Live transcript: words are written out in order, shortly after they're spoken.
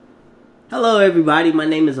Hello everybody, my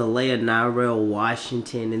name is Alea Nyrell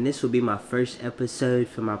Washington, and this will be my first episode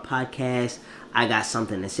for my podcast, I Got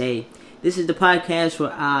Something to Say. This is the podcast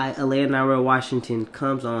where Alea Nyrell Washington,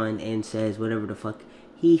 comes on and says whatever the fuck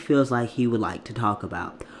he feels like he would like to talk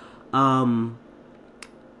about. That's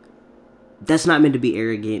not meant to be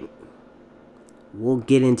arrogant. We'll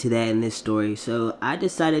get into that in this story. So I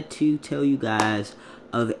decided to tell you guys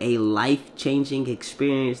of a life-changing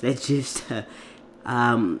experience that just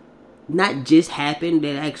not just happened,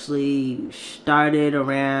 it actually started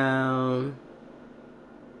in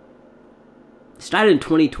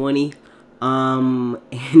 2020.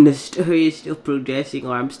 And the story is still progressing,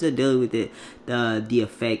 or I'm still dealing with it, the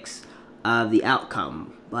effects of the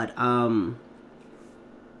outcome. But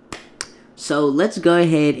so let's go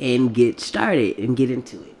ahead and get started and get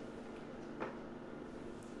into it.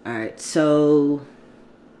 Alright, so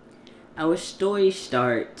our story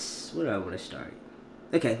starts, where do I want to start?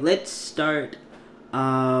 Okay, let's start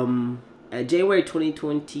at January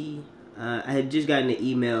 2020. I had just gotten an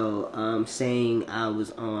email saying I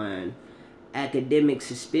was on academic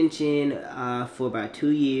suspension for about 2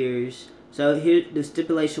 years. So here, the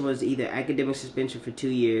stipulation was either academic suspension for 2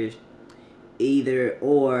 years,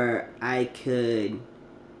 or I could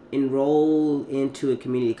enroll into a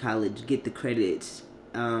community college, get the credits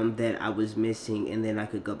that I was missing, and then I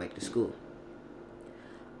could go back to school.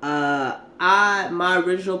 My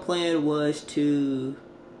original plan was to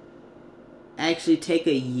actually take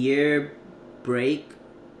a year break.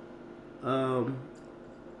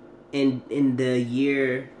 In the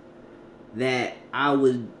year that I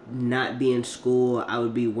would not be in school, I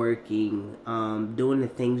would be working, doing the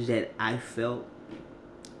things that I felt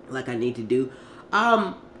like I need to do.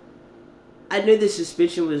 I knew the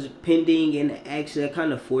suspension was pending, and actually I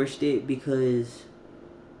kind of forced it because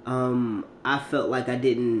I felt like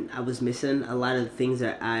I was missing a lot of the things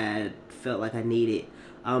that I felt like I needed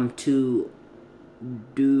to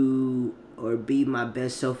do or be my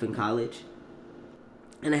best self in college.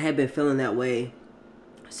 And I had been feeling that way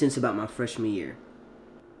since about my freshman year.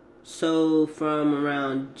 So from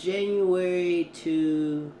around January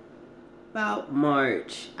to about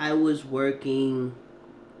March, I was working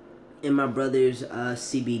in my brother's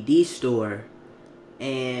CBD store,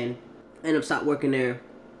 and I ended up stopped working there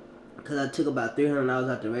because I took about $300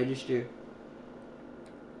 out the register,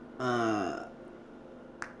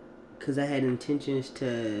 because I had intentions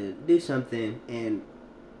to do something and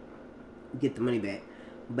get the money back,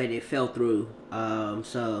 but it fell through.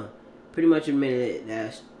 So pretty much admitted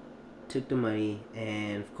that I took the money,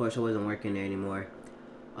 and of course I wasn't working there anymore.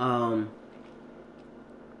 So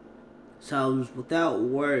I was without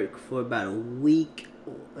work for about a week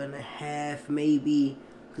and a half, maybe,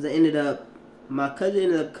 because my cousin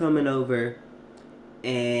ended up coming over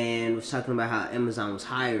and was talking about how Amazon was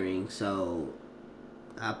hiring. So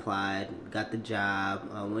I applied, got the job,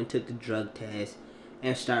 went took the drug test,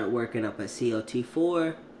 and started working up at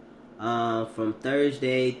COT4 from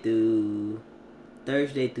Thursday through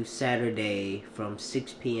Saturday from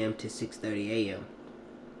 6 p.m. to 6:30 a.m.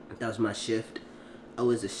 That was my shift. I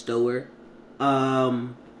was a stower.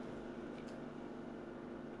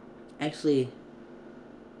 Actually,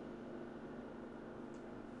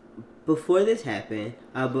 before this happened,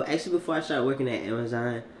 before I started working at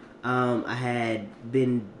Amazon, I had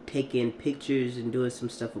been taking pictures and doing some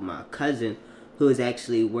stuff with my cousin, who was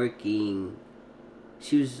actually working.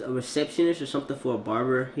 She was a receptionist or something for a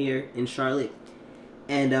barber here in Charlotte,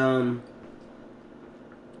 and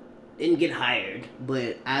didn't get hired,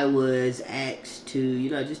 but I was asked to,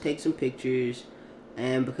 just take some pictures,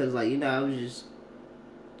 and because, I was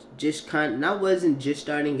just kind of, I wasn't just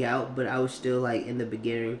starting out, but I was still, in the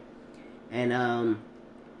beginning, and,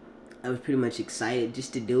 I was pretty much excited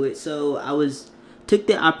just to do it, so took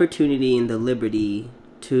the opportunity and the liberty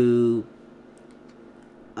to,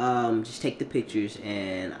 just take the pictures,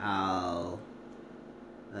 and I'll,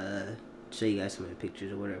 show you guys some of the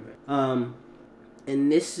pictures or whatever.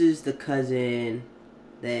 And this is the cousin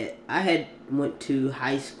that I had went to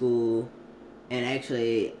high school, and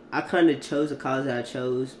actually I kind of chose the college that I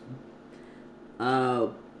chose.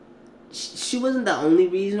 She wasn't the only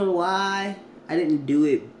reason why I didn't do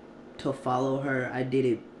it to follow her. I did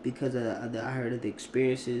it because I heard of the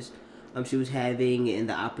experiences she was having and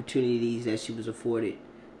the opportunities that she was afforded.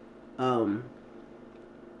 So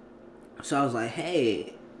I was like,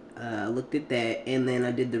 hey. I looked at that, and then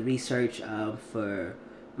I did the research for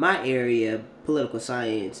my area, political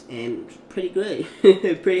science, and pretty good,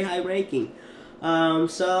 pretty high ranking. So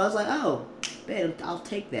I was like, oh, man, I'll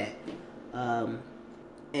take that.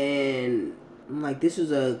 And I'm like, this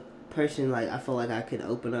was a person I felt like I could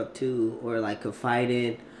open up to or confide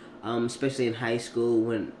in. especially in high school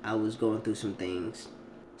when I was going through some things.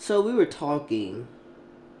 So we were talking,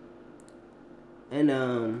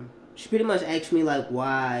 and she pretty much asked me like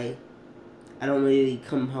why I don't really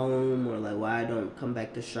come home, or like why I don't come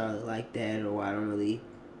back to Charlotte like that, or why I don't really.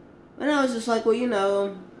 And I was just like,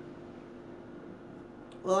 well,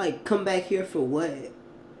 well, like come back here for what?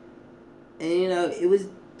 And it was.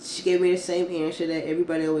 She gave me the same answer that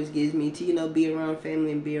everybody always gives me to be around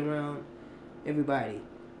family and be around everybody.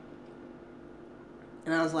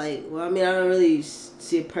 And I was like, well, I mean, I don't really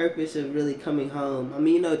see a purpose of really coming home. I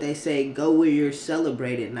mean, you know what they say, go where you're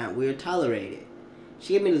celebrated, not where you're tolerated.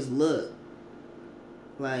 She gave me this look.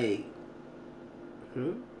 Like,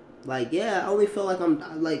 Like, yeah, I only feel like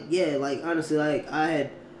honestly, I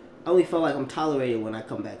only felt like I'm tolerated when I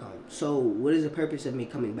come back home. So, what is the purpose of me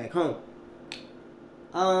coming back home?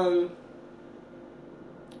 And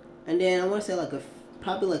then I want to say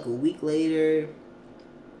probably a week later,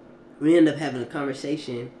 we end up having a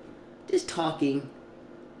conversation, just talking.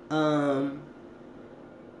 Somehow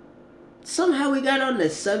we got on the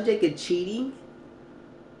subject of cheating,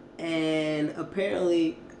 and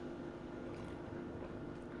apparently,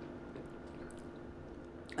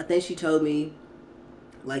 I think she told me,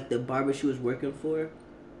 like, the barber she was working for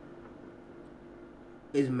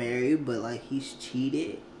is married, but like he's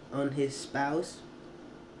cheated on his spouse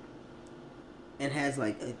and has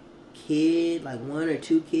like a kid, like 1 or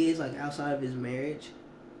 2 kids, like outside of his marriage,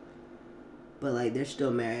 but like they're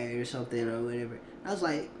still married or something or whatever. I was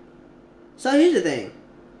like, so here's the thing.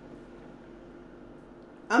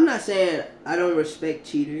 I'm not saying I don't respect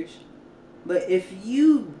cheaters, but if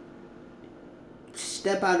you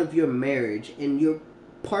step out of your marriage and your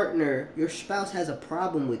partner, your spouse has a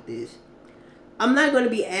problem with this, I'm not going to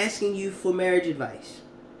be asking you for marriage advice.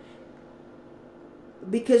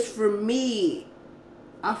 Because for me,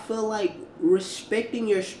 I feel like respecting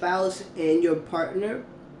your spouse and your partner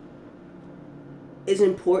is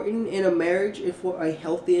important in a marriage and for a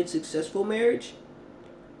healthy and successful marriage.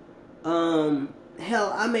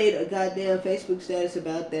 Hell, I made a goddamn Facebook status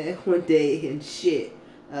about that one day and shit.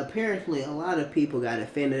 Apparently, a lot of people got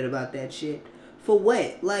offended about that shit. For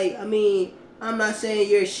what? Like, I mean, I'm not saying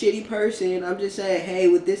you're a shitty person. I'm just saying, hey,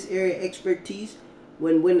 with this area of expertise,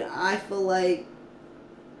 when I feel like,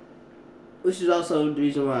 which is also the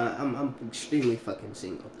reason why I'm extremely fucking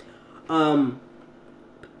single. Long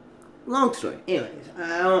story. Anyways,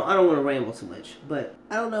 I don't want to ramble too much, but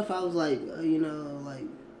I don't know if I was like, like,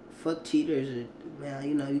 fuck cheaters, or, man,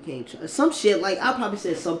 you can't some shit. Like, I probably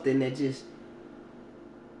said something that just,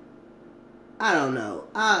 I don't know.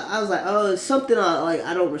 I was like, oh, something like,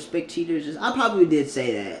 I don't respect cheaters. I probably did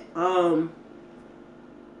say that. And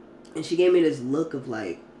she gave me this look of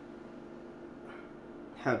like,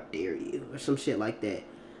 how dare you, or some shit like that.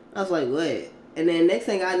 I was like, what? And then next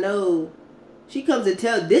thing I know, she comes to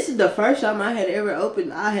tell. This is the first time I had ever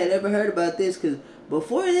heard about this, because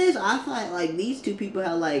before this, I thought like these two people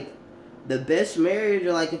had like the best marriage,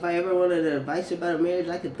 or like if I ever wanted advice about a marriage,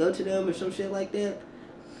 I could go to them or some shit like that.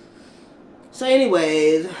 So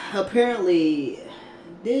anyways, apparently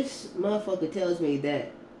this motherfucker tells me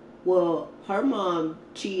that, well, her mom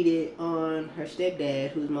cheated on her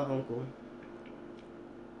stepdad, who's my uncle.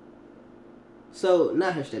 So,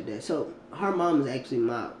 not her stepdad. So, her mom is actually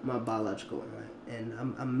my biological one, right?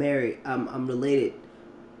 And I'm married. I'm related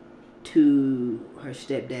to her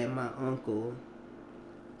stepdad, my uncle.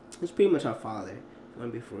 It's pretty much her father, if you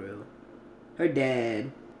want to be for real. Her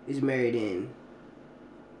dad is married in.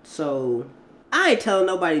 So, I ain't telling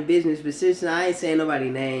nobody business, but since I ain't saying nobody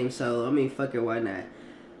name, so, I mean, fuck her, why not?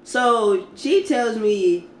 So, she tells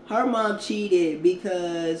me her mom cheated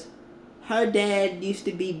because her dad used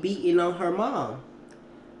to be beating on her mom.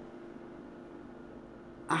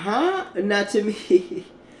 Not to me.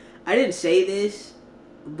 I didn't say this,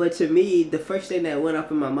 but to me, the first thing that went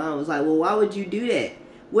up in my mind was like, well, why would you do that?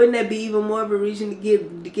 Wouldn't that be even more of a reason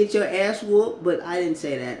to get your ass whooped? But I didn't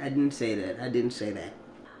say that. I didn't say that.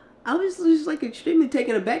 I was just like extremely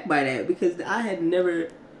taken aback by that, because I had never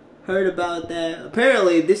heard about that.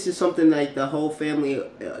 Apparently, this is something like the whole family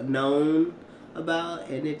known about,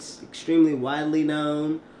 and it's extremely widely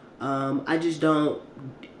known. I just don't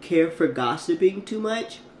care for gossiping too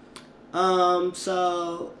much.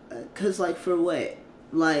 So, cause like for what?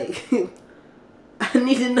 Like, I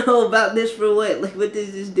need to know about this for what? Like, what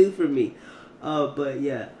does this do for me? But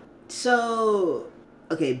yeah. So,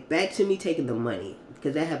 okay, back to me taking the money,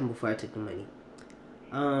 because that happened before I took the money.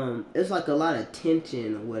 It's like a lot of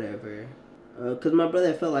tension or whatever. Because my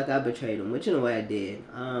brother felt like I betrayed him, which in a way I did.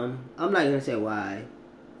 I'm not going to say why.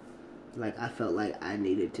 Like, I felt like I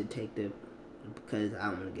needed to take the, because I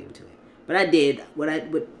don't want to get into it. But I did what I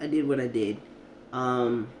did.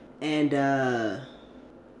 And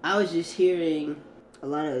I was just hearing a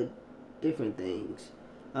lot of different things.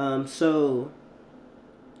 So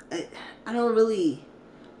I don't really,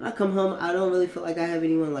 when I come home, I don't really feel like I have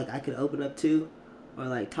anyone like I could open up to or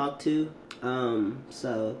like talk to.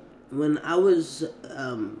 So when I was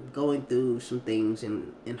going through some things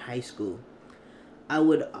in high school, I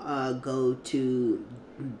would go to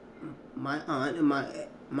my aunt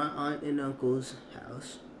and uncle's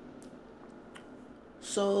house.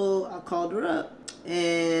 So I called her up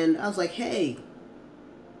and I was like, hey.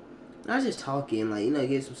 I was just talking, like,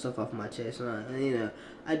 get some stuff off my chest. And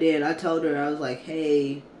I did. I told her, I was like,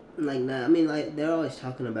 hey, like, nah, I mean, like, they're always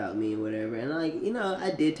talking about me or whatever. And, like, I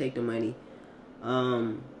did take the money.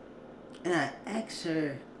 And I asked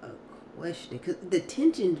her a question, because the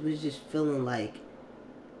tension was just feeling like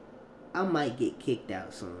I might get kicked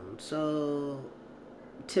out soon. So,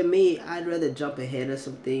 to me, I'd rather jump ahead of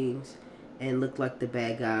some things and look like the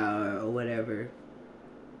bad guy or whatever.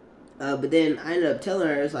 But then I ended up telling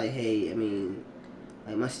her, it's like, hey, I mean,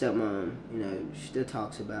 like, my stepmom, she still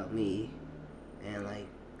talks about me. And, like,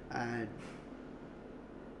 I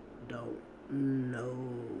don't know.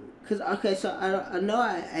 Because, okay, so I know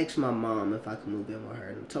I asked my mom if I could move in with her.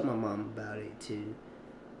 And I told my mom about it, too.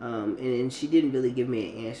 And she didn't really give me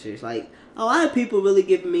an answer. It's like, a lot of people really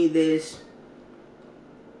give me this,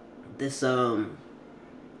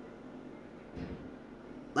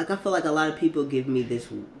 like, I feel like a lot of people give me this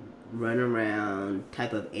run around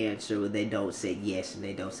type of answer where they don't say yes and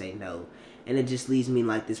they don't say no, and it just leaves me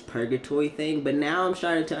like this purgatory thing. But now I'm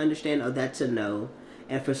starting to understand, that's a no,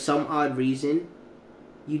 and for some odd reason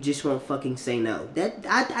you just won't fucking say no. That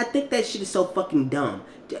I think that shit is so fucking dumb.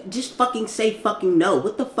 Just fucking say fucking no.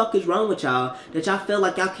 What the fuck is wrong with y'all that y'all feel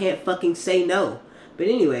like y'all can't fucking say no? But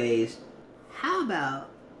anyways, how about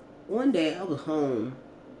one day I was home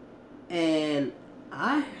and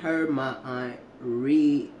I heard my aunt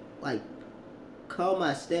call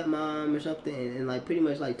my stepmom or something and like pretty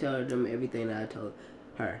much like tell them everything that I told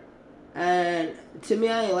her. And to me,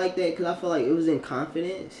 I ain't like that because I feel like it was in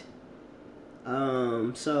confidence.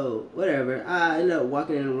 So whatever. I ended up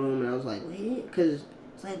walking in the room and I was like, wait, because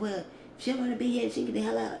it's like, well, if she don't want to be here, she can get the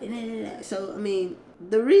hell out. So I mean,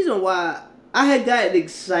 the reason why I had gotten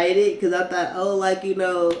excited because I thought,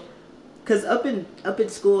 because up in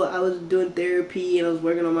school I was doing therapy and I was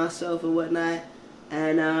working on myself and whatnot,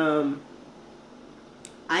 and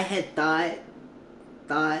I had thought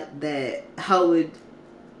that I would.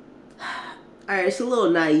 Alright, it's a little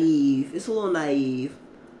naive.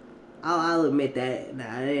 I'll admit that.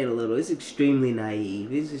 Nah, it ain't a little. It's extremely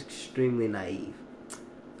naive.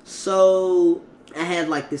 So I had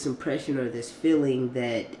like this impression or this feeling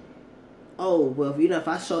that, oh, well, if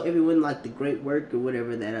I show everyone like the great work or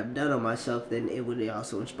whatever that I've done on myself, then it would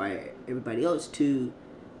also inspire everybody else to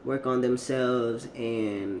work on themselves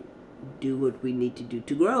and do what we need to do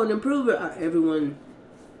to grow and improve everyone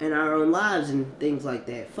in our own lives and things like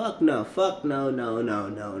that. Fuck no.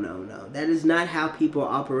 That is not how people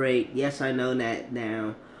operate. Yes, I know that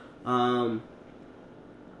now.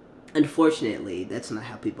 Unfortunately, that's not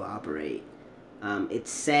how people operate. It's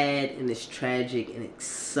sad and it's tragic and it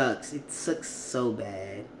sucks. It sucks so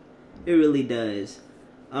bad. It really does.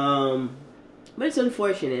 But it's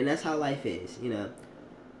unfortunate and that's how life is,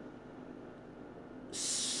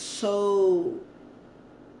 So,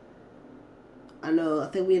 I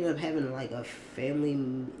think we ended up having like a family,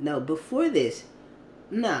 no, before this,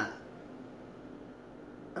 nah.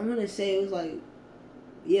 I'm gonna say it was like,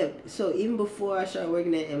 yeah, so even before I started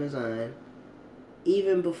working at Amazon,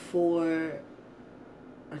 even before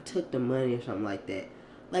I took the money or something like that,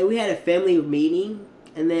 like we had a family meeting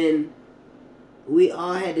and then we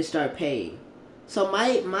all had to start paying. So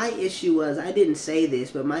my issue was, I didn't say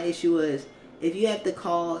this, but my issue was, if you have to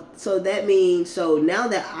call, so that means, so now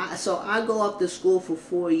that I go off to school for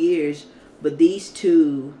 4 years, but these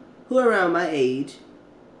two, who are around my age,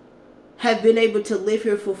 have been able to live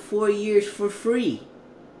here for 4 years for free,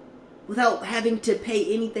 without having to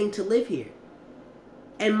pay anything to live here.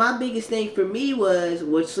 And my biggest thing for me was,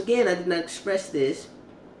 which again, I did not express this,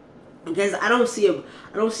 because I don't see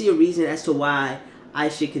a reason as to why I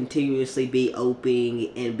should continuously be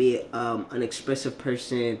open and be an expressive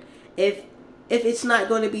person if it's not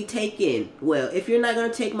going to be taken well. If you're not going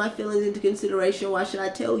to take my feelings into consideration, why should I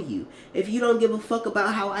tell you? If you don't give a fuck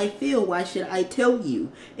about how I feel, why should I tell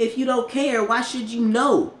you? If you don't care, why should you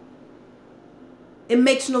know? It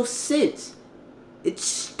makes no sense. It's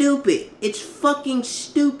stupid. It's fucking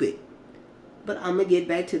stupid. But I'm gonna get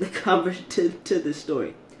back to the to the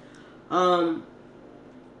story.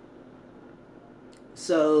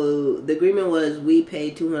 So the agreement was we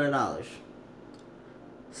paid $200.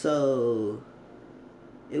 So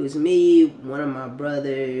it was me, one of my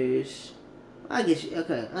brothers. I guess you was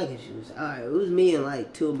alright. It was me and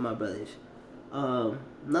like two of my brothers.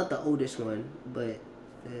 Not the oldest one, but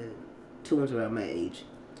the two ones around my age.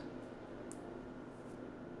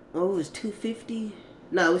 Oh, it was $250.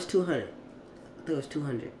 No, it was $200. I think it was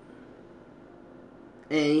 $200.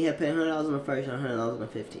 And you had to pay $100 on the first and $100 on the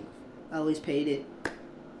 15th. I always paid it.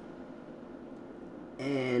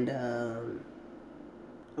 And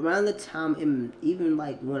around the time, even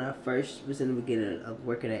like when I first was in the beginning of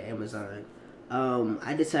working at Amazon,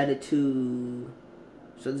 I decided to.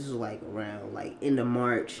 So this was like around like end of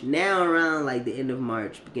March. Now around like the end of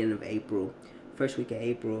March, beginning of April, first week of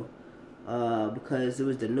April, because it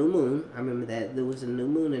was the new moon. I remember that there was a new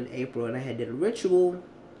moon in April, and I had did a ritual.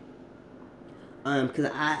 Because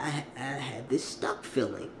I had this stuck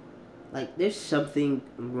feeling. Like there's something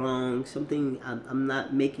wrong, I'm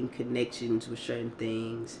not making connections with certain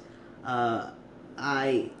things. I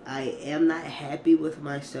am not happy with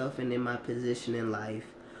myself and in my position in life.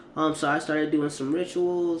 So I started doing some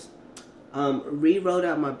rituals, rewrote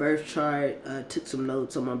out my birth chart, took some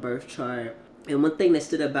notes on my birth chart. And one thing that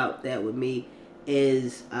stood about that with me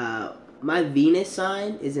is my Venus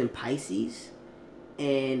sign is in Pisces.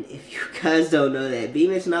 And if you guys don't know that,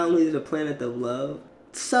 Venus not only is a planet of love.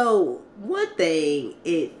 So one thing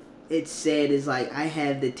it said is like I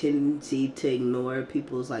have the tendency to ignore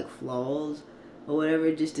people's like flaws or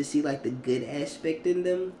whatever just to see like the good aspect in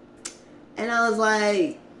them. And I was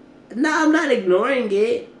like, no, I'm not ignoring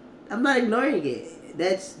it. I'm not ignoring it.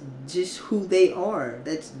 That's just who they are.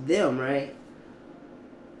 That's them, right?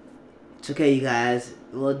 It's okay, you guys.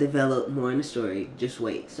 We'll develop more in the story. Just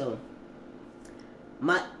wait. So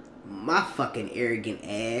my fucking arrogant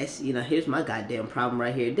ass, here's my goddamn problem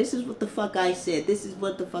right here. This is what the fuck I said. This is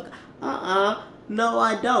what the fuck. No,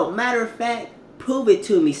 I don't. Matter of fact, prove it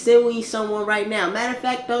to me. Send me someone right now. Matter of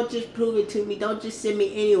fact, don't just prove it to me. Don't just send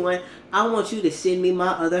me anyone. I want you to send me my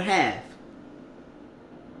other half.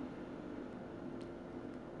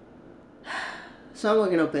 So I'm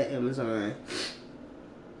working up at Amazon.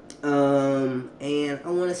 And I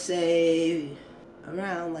want to say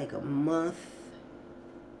around like a month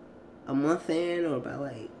in, or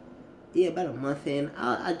about a month in,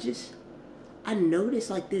 I noticed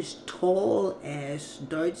like this tall ass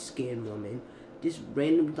dark skinned woman just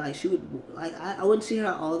random, like she would, like I wouldn't see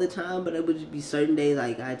her all the time, but it would just be certain days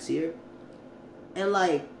like I'd see her. And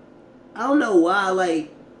like I don't know why,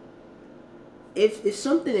 like if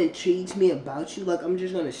something intrigues me about you, like I'm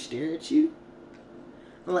just gonna stare at you.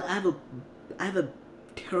 Like I have a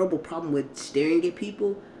terrible problem with staring at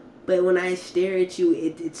people. But when I stare at you,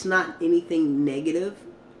 it's not anything negative.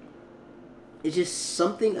 It's just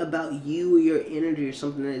something about you or your energy or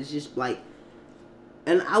something that is just like...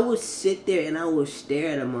 And I would sit there and I would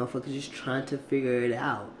stare at a motherfucker just trying to figure it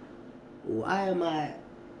out. Why am I...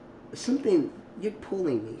 Something... You're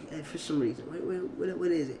pulling me for some reason.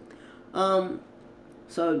 What is it?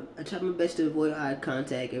 So I tried my best to avoid eye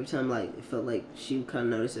contact. Every time like it felt like she would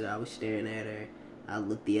kind of notice that I was staring at her, I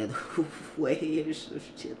look the other way or some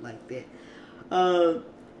shit like that.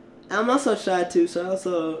 I'm also shy too, so I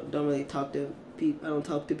also don't really talk to people. I don't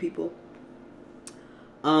talk to people.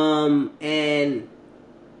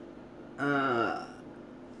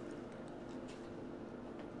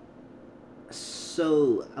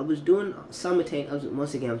 So I was doing simultaneously.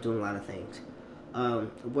 Once again, I was doing a lot of things.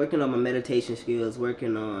 Working on my meditation skills,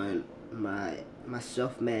 working on my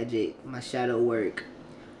self magic, my shadow work.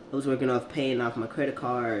 I was working off paying off my credit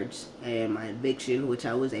cards and my eviction, which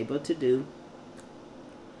I was able to do.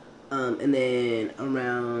 And then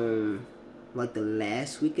around like the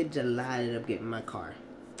last week of July, I ended up getting my car.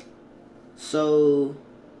 So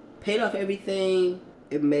paid off everything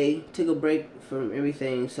in May. Took a break from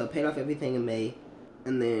everything. So paid off everything in May.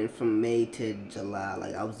 And then from May to July,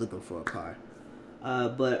 like I was looking for a car.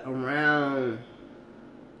 But around,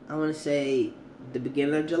 I want to say the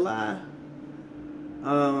beginning of July.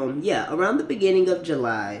 Around the beginning of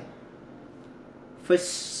July,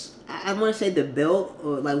 I want to say the belt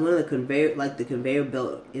or like one of the conveyor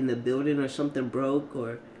belt in the building or something broke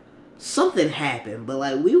or something happened. But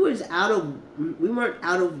like we weren't out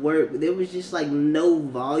of work. There was just like no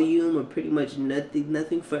volume or pretty much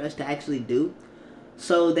nothing for us to actually do.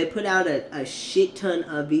 So they put out a shit ton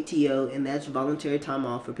of VTO, and that's voluntary time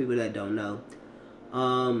off for people that don't know.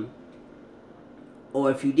 Or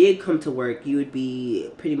if you did come to work, you would be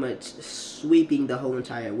pretty much sweeping the whole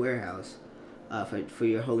entire warehouse for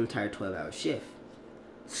your whole entire 12-hour shift.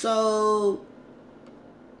 So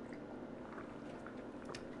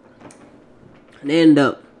They end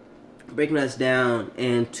up breaking us down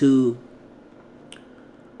into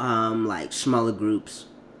like smaller groups,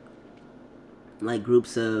 like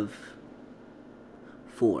groups of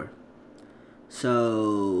 4.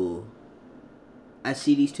 So I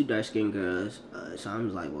see these 2 dark skinned girls, so I'm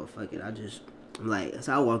just like, well, fuck it.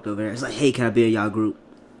 So I walked over there. It's like, hey, can I be in y'all group?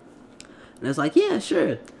 And it's like, yeah,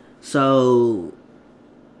 sure. So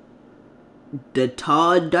the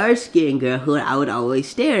tall, dark skinned girl who I would always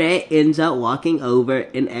stare at ends up walking over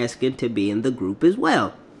and asking to be in the group as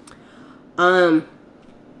well.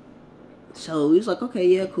 So we was like, okay,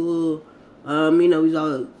 yeah, cool. We was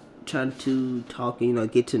all trying to talk,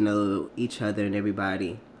 get to know each other and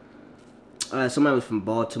everybody. Somebody was from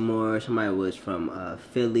Baltimore, somebody was from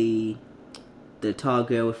Philly. The tall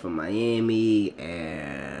girl was from Miami,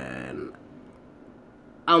 and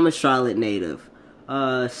I'm a Charlotte native.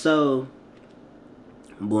 So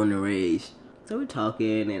born and raised. So we're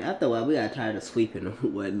talking, and after a while we got tired of sweeping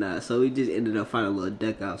and whatnot. So we just ended up finding a little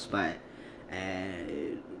dugout spot,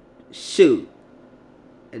 and shoot.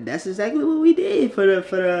 And that's exactly what we did for a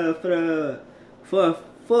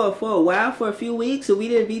while, for a few weeks. So we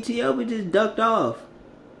didn't VTO, we just ducked off.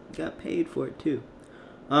 Got paid for it too.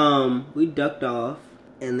 We ducked off,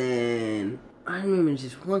 and then I remember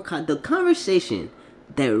just the conversation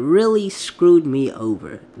that really screwed me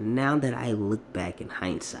over. Now that I look back in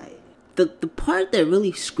hindsight, the part that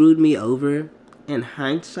really screwed me over in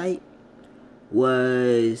hindsight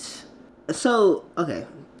was okay.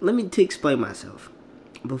 Let me explain myself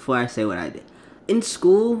before I say what I did. In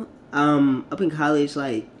school, up in college,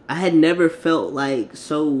 like, I had never felt, like,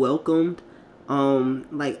 so welcomed.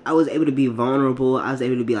 Like, I was able to be vulnerable. I was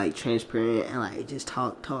able to be, like, transparent and, like, just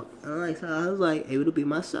talk. And, so I was, like, able to be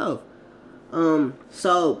myself.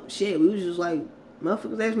 So, shit, we was just, like,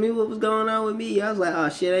 motherfuckers asked me what was going on with me. I was like, oh,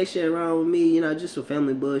 shit, ain't shit wrong with me. Just some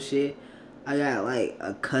family bullshit. I got, like,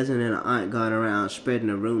 a cousin and an aunt going around spreading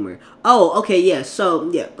a rumor. Oh, okay, yeah, so I'm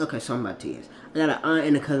about to guess. I got an aunt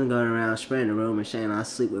and a cousin going around spreading a rumor saying I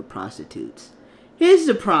sleep with prostitutes. Here's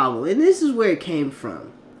the problem, and this is where it came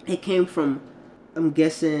from. It came from, I'm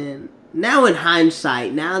guessing, now in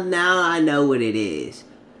hindsight, now I know what it is.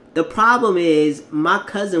 The problem is, my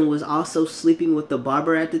cousin was also sleeping with the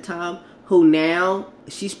barber at the time, who now,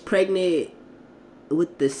 she's pregnant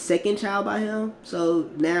with the 2nd child by him. So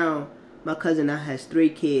now, my cousin now has 3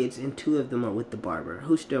 kids, and 2 of them are with the barber,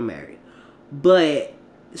 who's still married. But,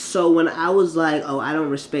 so when I was like, oh, I don't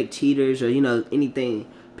respect cheaters or, anything,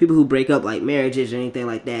 people who break up, like, marriages or anything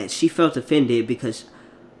like that, she felt offended because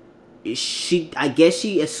I guess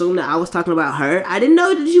she assumed that I was talking about her. I didn't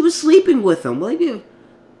know that she was sleeping with him. Like,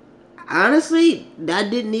 honestly, I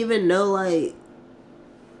didn't even know, like,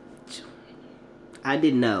 I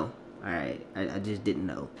didn't know. Alright, I just didn't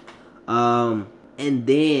know. And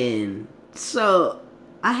then, so,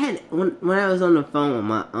 I had, when I was on the phone with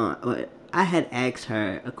my aunt, I had asked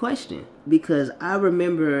her a question. Because I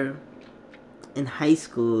remember in high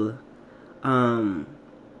school, my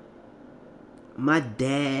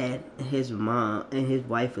dad and his mom and his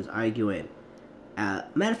wife was arguing.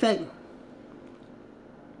 Matter of fact,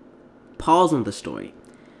 pause on the story.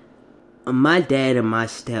 My dad and my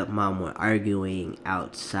stepmom were arguing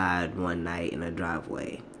outside one night in a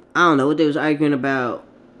driveway. I don't know what they was arguing about,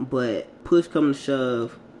 but push come to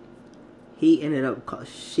shove, he ended up,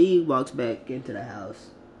 she walks back into the house.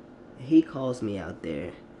 He calls me out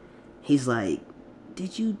there. He's like,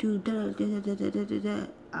 did you do that?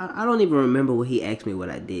 I don't even remember what he asked me what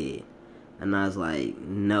I did. And I was like,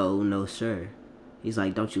 no, sir. He's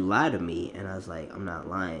like, don't you lie to me. And I was like, I'm not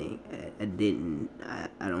lying. I didn't.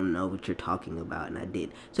 I don't know what you're talking about. And I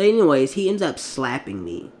did. So anyways, he ends up slapping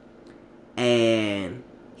me. And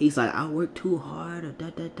he's like, I worked too hard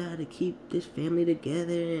to keep this family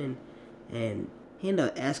together. And he ended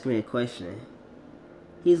up asking me a question.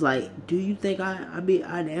 He's like, do you think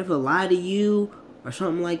I'd ever lie to you? Or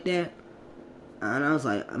something like that? And I was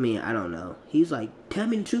like, I don't know. He's like, tell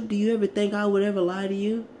me the truth. Do you ever think I would ever lie to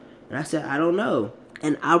you? And I said, I don't know.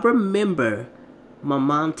 And I remember my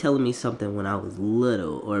mom telling me something when I was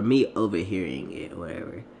little, or me overhearing it, or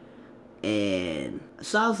whatever. And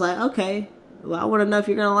so I was like, okay, well, I want to know if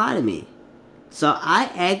you're going to lie to me. So I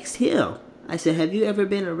asked him, I said, have you ever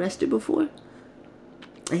been arrested before?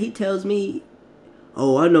 And he tells me,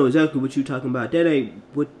 oh, I know exactly what you're talking about. That ain't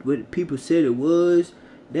what people said it was.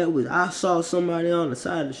 I saw somebody on the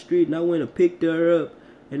side of the street, and I went and picked her up.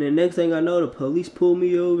 And the next thing I know, the police pulled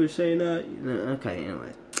me over saying that. Okay,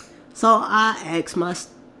 anyway. So I asked my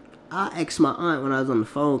aunt when I was on the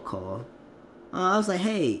phone call. I was like,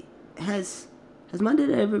 hey, has my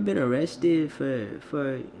dad ever been arrested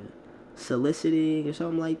for soliciting or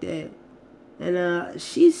something like that? And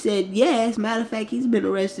she said, yes. Matter of fact, he's been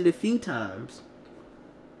arrested a few times.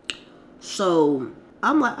 So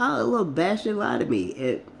I'm like, oh, a little bastard lied to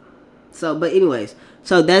me. But anyways,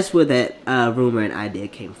 so that's where that rumor and idea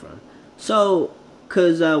came from. So,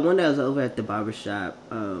 cause one day I was over at the barbershop,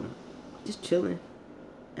 just chilling,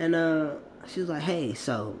 and she was like, hey,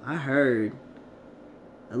 so I heard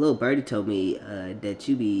a little birdie told me that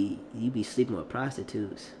you be sleeping with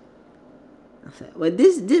prostitutes. I said, well,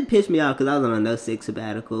 this did piss me off because I was on a no sex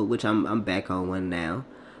sabbatical, which I'm back on one now,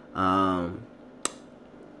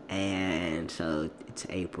 and so it's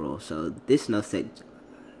April, so this no sex.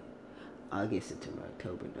 August, September,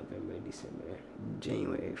 October, November, December,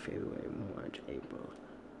 January, February, March, April.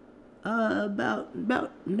 About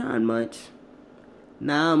 9 months.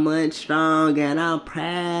 9 months strong, and I'm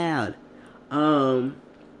proud. I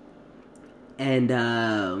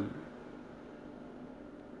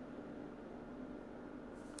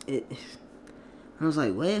was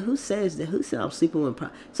like, wait, who says that? Who said I'm sleeping with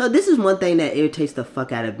So this is one thing that irritates the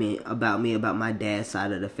fuck out of me, about my dad's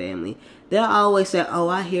side of the family. They'll always say, oh,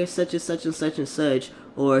 I hear such and such and such and such,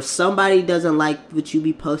 or somebody doesn't like what you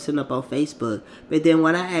be posting up on Facebook. But then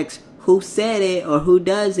when I ask who said it or who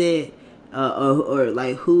does it, or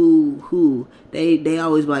like who, they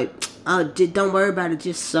always be like, oh, don't worry about it,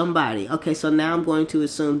 just somebody. Okay, so now I'm going to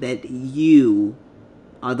assume that you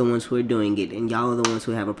are the ones who are doing it, and y'all are the ones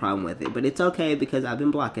who have a problem with it. But it's okay, because I've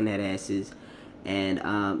been blocking that asses, and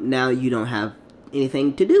now you don't have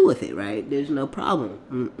anything to do with it, right? There's no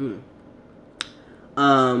problem.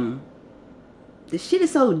 This shit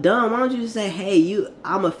is so dumb. Why don't you just say, hey,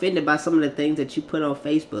 I'm offended by some of the things that you put on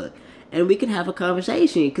Facebook, and we can have a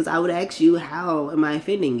conversation, because I would ask you, how am I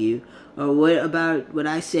offending you? Or what about what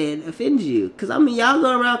I said offends you? Because, I mean, y'all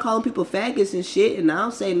go around calling people faggots and shit, and I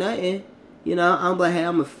don't say nothing. You know, I'm like, hey,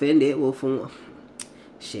 I'm offended. Well,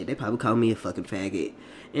 shit, they probably call me a fucking faggot.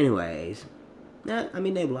 Anyways. Yeah, I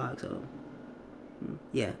mean, they blog, so.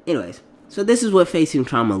 Yeah, anyways. So this is what facing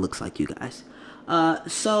trauma looks like, you guys.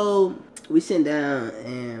 So we sit down,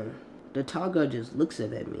 and the tall girl just looks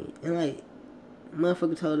up at me. And, like,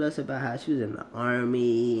 motherfucker told us about how she was in the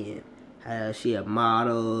army, and how she a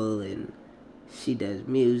model, and she does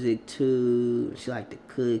music, too. She like to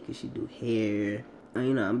cook, and she do hair.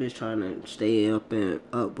 You know, I'm just trying to stay up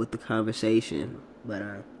with the conversation. But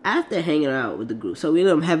after hanging out with the group, so we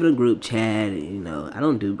ended up having a group chat. And, you know, I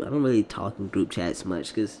don't really talk in group chats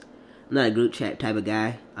much, because I'm not a group chat type of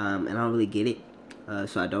guy, and I don't really get it.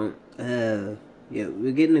 So I don't. Yeah,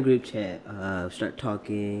 we get in a group chat, start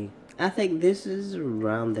talking. I think this is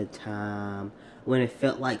around the time when it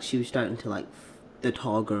felt like she was starting to like the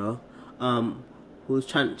tall girl, who was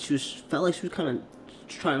trying. Felt like she was kind of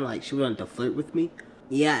trying, like, she wanted to flirt with me.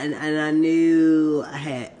 Yeah, and I knew I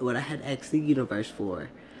had what I had asked the universe for,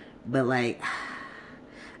 but like,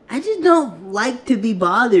 I just don't like to be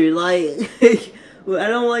bothered. Like, I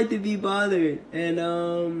don't like to be bothered,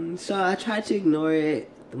 and so I tried to ignore it.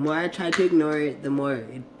 The more I tried to ignore it, the more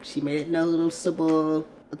she made it noticeable.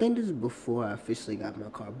 I think this is before I officially got my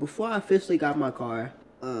car. Before I officially got my car,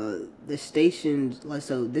 the stations, like,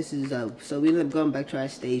 so this is, so we ended up going back to our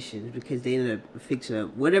stations because they ended up fixing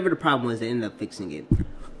it. Whatever the problem was, they ended up fixing it.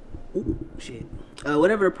 Ooh, shit.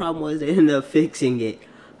 Whatever the problem was, they ended up fixing it.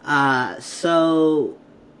 So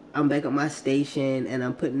I'm back at my station, and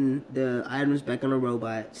I'm putting the items back on the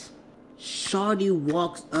robots. Shawty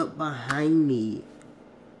walks up behind me,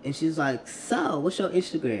 and she's like, so, what's your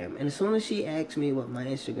Instagram? And as soon as she asked me what my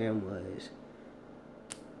Instagram was,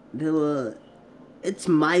 it's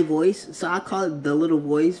my voice, so I call it the little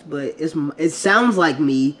voice, but it sounds like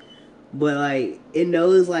me, but like it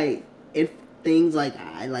knows like if things like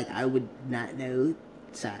I would not know,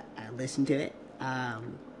 so I listen to it.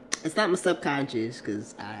 It's not my subconscious,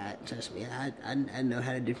 because trust me, I know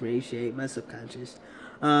how to differentiate my subconscious.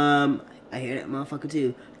 I hear that motherfucker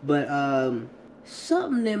too, but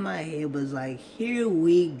something in my head was like, here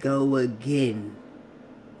we go again,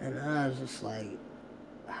 and I was just like.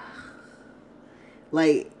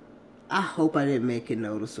 Like, I hope I didn't make it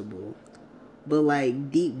noticeable, but like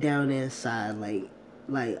deep down inside, like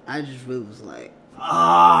I just really was like,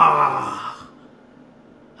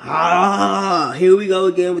 here we go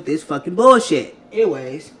again with this fucking bullshit.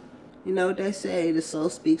 Anyways, you know what they say, the soul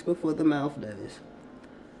speaks before the mouth does.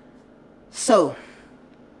 So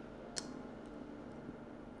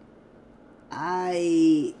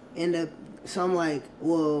I'm like,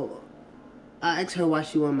 well, I asked her why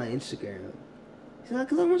she wanted my Instagram. She's like,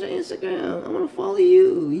 'cause I want your Instagram. I want to follow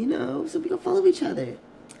you, you know, so we can follow each other.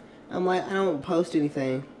 I'm like, I don't post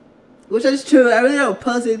anything. Which is true. I really don't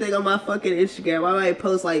post anything on my fucking Instagram. I might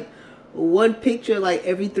post, like, one picture like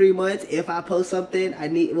every 3 months. If I post something,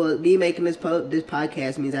 me making this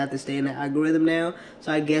podcast means I have to stay in the algorithm now.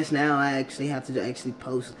 So I guess now I actually have to actually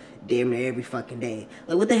post damn near every fucking day.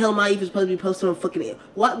 Like, what the hell am I even supposed to be posting on fucking...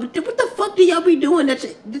 What the fuck do y'all be doing? That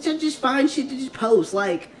y'all just find shit to just post?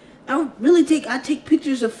 Like, I take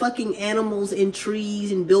pictures of fucking animals and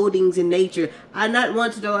trees and buildings and nature. I not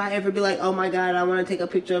once do I ever be like, oh my god, I want to take a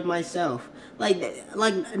picture of myself. Like,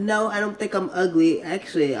 no, I don't think I'm ugly.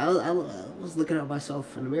 Actually, I was looking at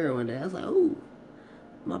myself in the mirror one day. I was like, oh,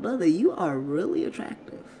 my brother, you are really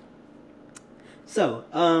attractive. So,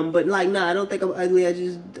 but like, nah, I don't think I'm ugly. I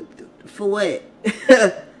just, for what?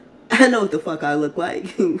 I know what the fuck I look like.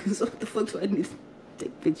 So what the fuck do I need to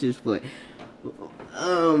take pictures for?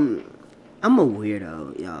 I'm a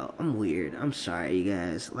weirdo, y'all. I'm weird. I'm sorry, you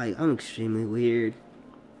guys. Like, I'm extremely weird.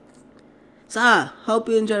 So, I hope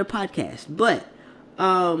you enjoy the podcast. But,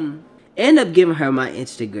 end up giving her my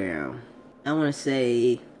Instagram. I want to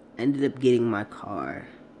say, ended up getting my car.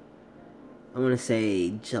 I want to say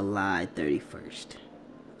July 31st.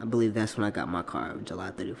 I believe that's when I got my car,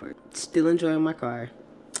 July 31st. Still enjoying my car.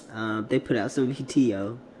 They put out some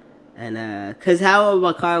VTO. And, cause how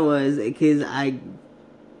my car was, cause I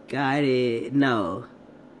got it,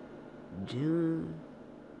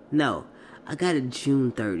 I got it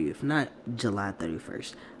June 30th, not July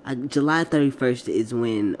 31st. July 31st is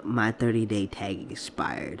when my 30-day tag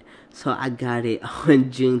expired. So I got it on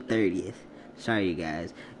June 30th. Sorry, you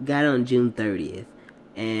guys. Got it on June 30th.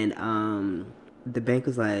 And, the bank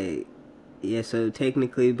was like, yeah, so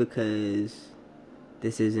technically because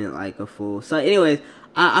this isn't like a full... So anyways,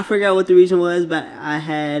 I forgot what the reason was, but I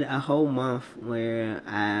had a whole month where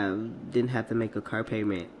I didn't have to make a car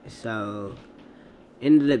payment. So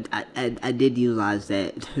ended up, I did utilize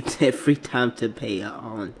that free time to pay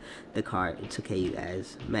on the car. It's okay, you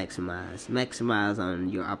guys. Maximize on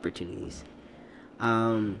your opportunities.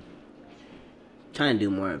 Trying to do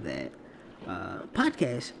more of that.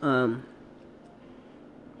 Podcast.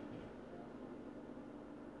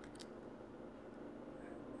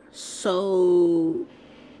 So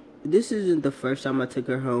this isn't the first time I took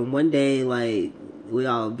her home. One day, like, we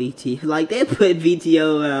all VT, like, they put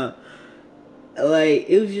VTO out. Like,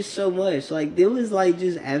 it was just so much. Like, there was, like,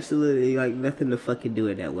 just absolutely, like, nothing to fucking do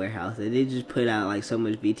in that warehouse. And they just put out, like, so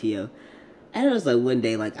much VTO. And it was, like, one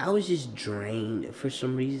day, like, I was just drained for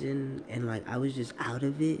some reason. And, like, I was just out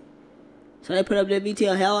of it. So I put up that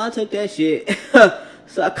VTO. Hell, I took that shit.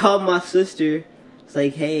 So I called my sister. It's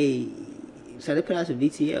like, hey... So they put out some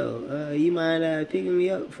VTO. You mind picking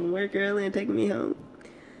me up from work early and taking me home?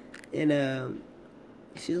 And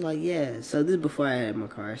she was like, yeah. So this is before I had my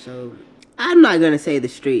car. So I'm not going to say the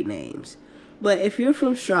street names. But if you're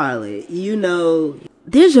from Charlotte, you know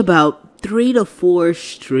there's about 3 to 4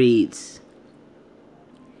 streets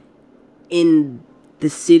in the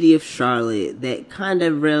city of Charlotte that kind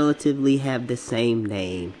of relatively have the same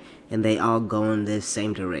name. And they all go in the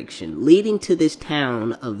same direction, leading to this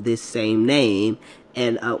town of this same name.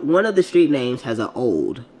 And one of the street names has an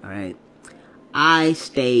old, alright? I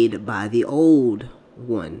stayed by the old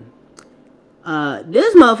one.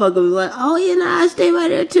 This motherfucker was like, oh yeah, nah, I stay right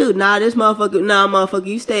there too. Motherfucker,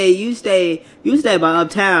 you stay by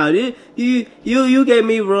uptown. You get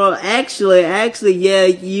me wrong. Actually, yeah,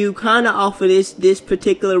 you kinda off of this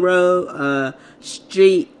particular road,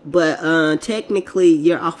 street, but technically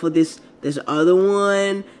you're off of this other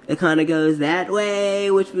one that kind of goes that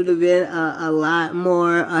way, which would have been a lot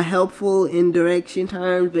more helpful in direction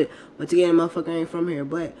terms. But once again, motherfucker ain't from here.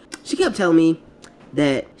 But she kept telling me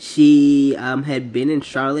that she had been in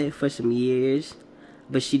Charlotte for some years,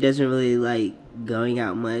 but she doesn't really like going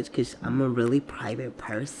out much because I'm a really private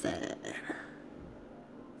person.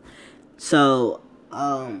 So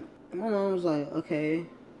my mom was like, okay,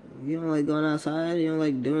 you don't like going outside? You don't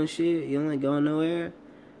like doing shit? You don't like going nowhere?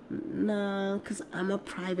 No, because I'm a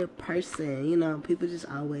private person. You know, people just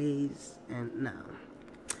always... And no.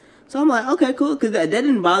 So I'm like, okay, cool. Because that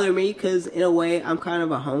didn't bother me. Because in a way, I'm kind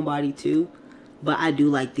of a homebody too. But I do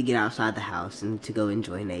like to get outside the house and to go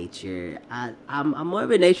enjoy nature. I'm more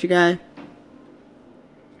of a nature guy.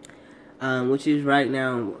 Which is right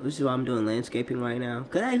now, this is why I'm doing landscaping right now.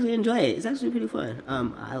 Cause I actually enjoy it. It's actually pretty fun.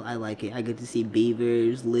 I like it. I get to see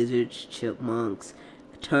beavers, lizards, chipmunks,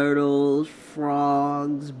 turtles,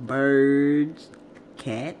 frogs, birds,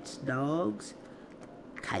 cats, dogs,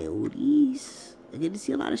 coyotes. I get to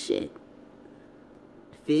see a lot of shit.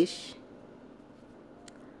 Fish.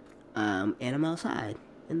 And I'm outside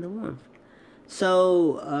in the warmth.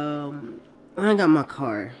 So, when I got my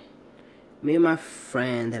car, me and my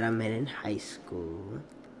friend that I met in high school,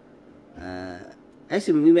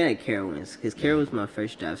 Actually, we met at Carowinds, because Carol was my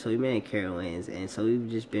first job, so we met at Carowinds, and so we've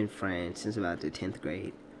just been friends since about the 10th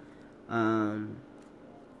grade.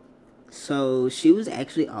 So she was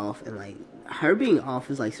actually off, and like, her being off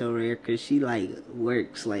is like so rare, because she like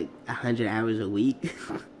works like 100 hours a week.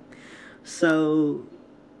 So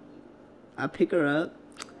I pick her up,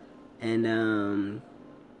 and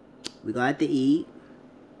we go out to eat,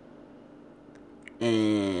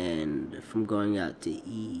 and from going out to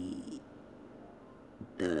eat,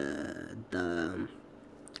 the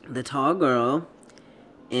tall girl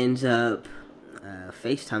ends up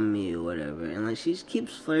FaceTiming me or whatever, and like she just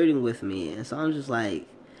keeps flirting with me, and so I'm just like,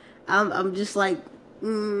 I'm just like,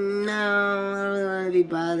 no, I don't really want to be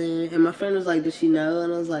bothered. And my friend was like, does she know?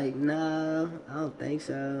 And I was like, no, I don't think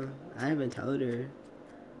so. I haven't told her.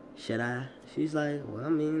 Should I? She's like, well, I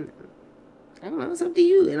mean, I don't know, it's up to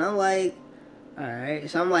you. And I'm like, alright.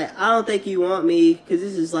 So I'm like, I don't think you want me, because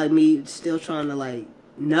this is like me still trying to like,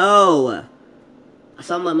 no.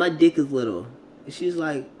 So I'm like, my dick is little. And she's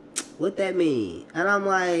like, what that mean? And I'm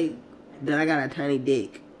like, that I got a tiny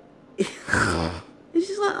dick. And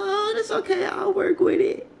she's like, oh, that's okay, I'll work with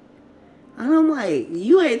it. And I'm like,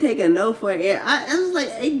 you ain't taking no for it. I was like,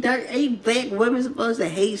 ain't black women supposed to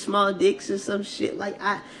hate small dicks or some shit?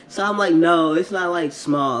 So I'm like, no, it's not like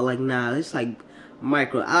small. Like, nah, it's like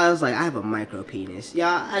micro. I was like, I have a micro penis.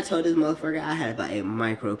 Y'all, I told this motherfucker I had about a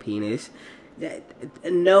micro penis.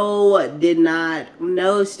 No,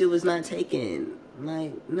 still was not taken.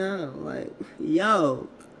 Like, no, like, yo.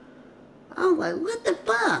 I was like, what the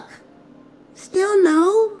fuck? Still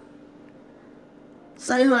no?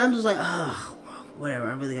 So anyway, I'm just like, oh,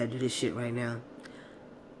 whatever, I really gotta do this shit right now.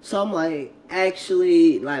 So I'm like,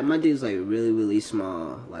 actually, like, my dick's like really, really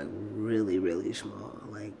small. Like, really, really small.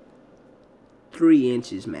 Like, 3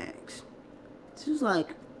 inches max. She's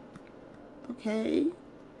like, okay,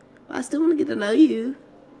 but I still want to get to know you.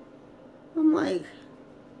 I'm like,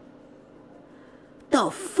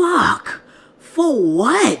 the fuck? For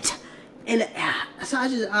what? And so I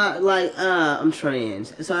just, I'm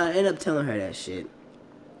trans. So I end up telling her that shit.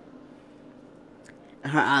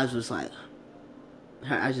 And her eyes just like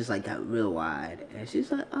got real wide. And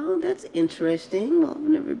she's like, oh, that's interesting. Well, I've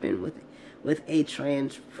never been with a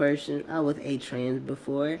trans person. I was with a trans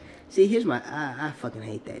before. See, here's my, I fucking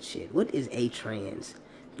hate that shit. What is a trans?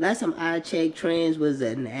 Last time I checked, trans was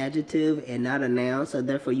an adjective and not a noun, so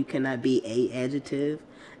therefore you cannot be a adjective.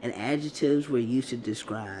 And adjectives were used to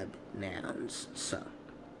describe nouns. So,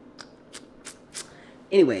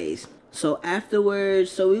 anyways, so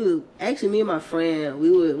afterwards, me and my friend,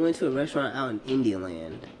 went to a restaurant out in Indian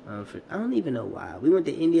Land. I don't even know why. We went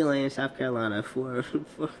to Indian Land, South Carolina for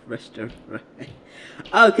a restaurant.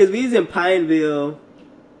 Oh, because we was in Pineville.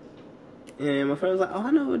 And my friend was like, oh, I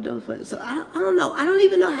know what those places. So I don't know. I don't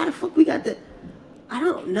even know how the fuck we got the... I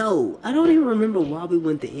don't know. I don't even remember why we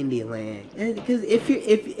went to Indian Land. Because if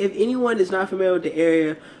anyone is not familiar with the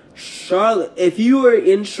area, Charlotte, if you are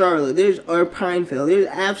in Charlotte, or Pineville, there's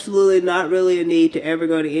absolutely not really a need to ever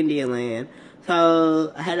go to Indian Land.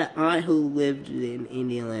 So I had an aunt who lived in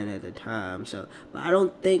Indian Land at the time. But I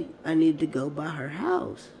don't think I needed to go by her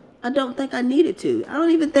house. I don't think I needed to. I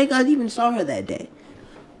don't even think I even saw her that day.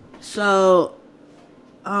 So,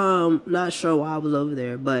 not sure why I was over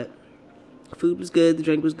there, but food was good, the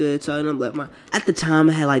drink was good, so I ended up at the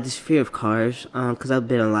time I had like this fear of cars, cause I've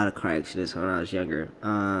been in a lot of car accidents when I was younger,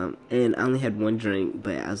 and I only had one drink,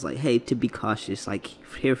 but I was like, hey, to be cautious, like,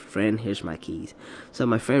 here friend, here's my keys. So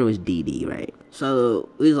my friend was DD, right? So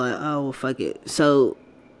we was like, oh, well, fuck it. So,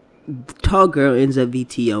 the tall girl ends up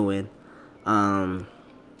VTOing,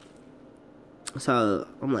 so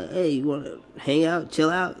I'm like, hey, you wanna hang out, chill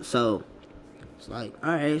out? So it's like,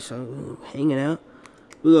 alright, so hanging out.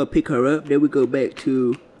 We're gonna pick her up, then we go back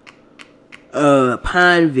to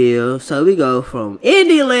Pineville. So we go from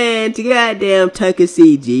Indian to goddamn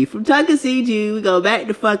Tuckasegee. From Tuckasegee, we go back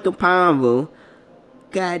to fucking Pineville.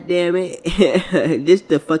 God damn it. Just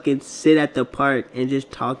to fucking sit at the park and just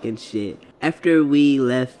talking shit. After we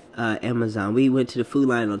left Amazon, we went to the food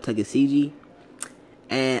line on Tuckasegee.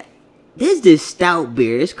 And there's this stout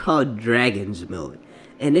beer. It's called Dragon's Milk.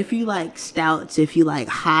 And if you like stouts, if you like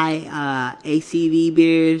high ACV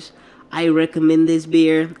beers, I recommend this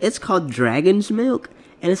beer. It's called Dragon's Milk,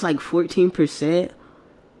 and it's like 14%.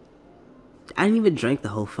 I didn't even drink the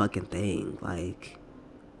whole fucking thing. Like,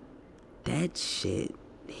 that shit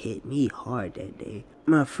hit me hard that day.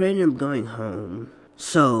 My friend ended up going home.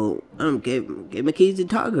 So, gave my keys to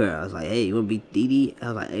talk girl. I was like, hey, you wanna be DD? I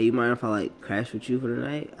was like, hey, you mind if I like crash with you for the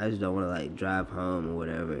night? I just don't wanna like drive home or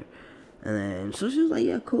whatever. And then, so she was like,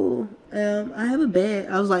 yeah, cool. I have a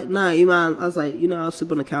bed. I was like, nah, you mind? I was like, I'll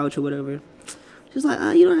sleep on the couch or whatever. She's like,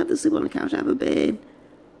 oh, you don't have to sleep on the couch. I have a bed.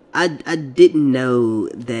 I didn't know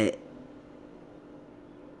that.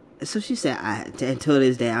 So she said, until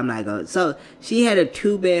this day, I'm not going. So she had a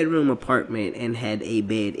 2-bedroom apartment and had a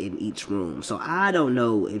bed in each room. So I don't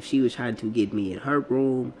know if she was trying to get me in her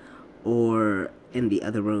room or in the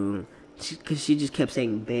other room. Because she just kept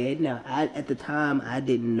saying bed. Now, at the time, I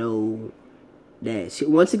didn't know that.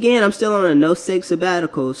 Once again, I'm still on a no sex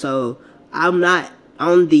sabbatical. So I'm not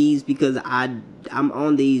on these because I'm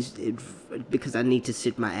on these because I need to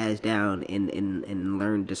sit my ass down and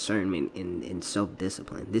learn discernment and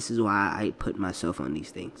self-discipline. This is why I put myself on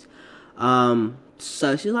these things.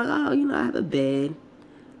 So she's like, oh, I have a bed.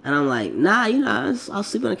 And I'm like, nah, I'll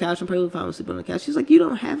sleep on the couch. I'm perfectly fine with sleeping on the couch. She's like, you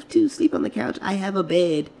don't have to sleep on the couch. I have a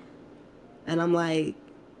bed. And I'm like,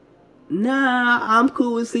 nah, I'm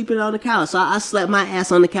cool with sleeping on the couch. So I slept my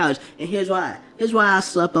ass on the couch. And here's why. Here's why I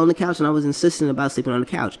slept on the couch and I was insistent about sleeping on the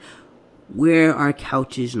couch. Where are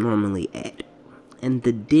couches normally at? In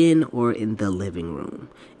the den or in the living room?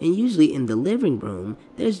 And usually in the living room,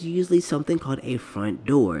 there's usually something called a front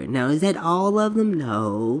door. Now, is that all of them?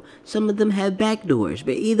 No. Some of them have back doors.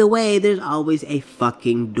 But either way, there's always a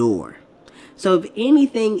fucking door. So if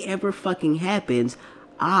anything ever fucking happens,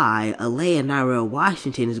 Alea Naira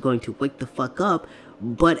Washington, is going to wake the fuck up,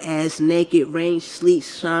 butt ass naked, rain, sleet,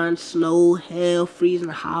 shine, snow, hell, freezing,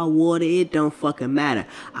 hot water, it don't fucking matter.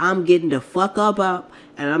 I'm getting the fuck up,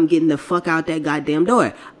 and I'm getting the fuck out that goddamn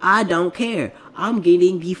door. I don't care. I'm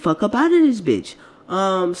getting the fuck up out of this bitch.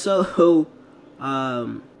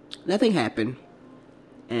 Nothing happened.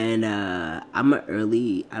 And I'm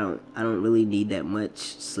early. I don't really need that much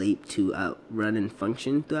sleep to run and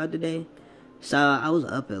function throughout the day. So I was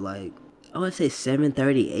up at I would say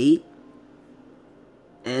 7:38,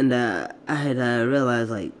 and I had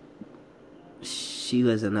realized she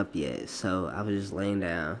wasn't up yet. So I was just laying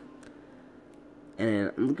down, and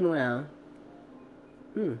then I'm looking around.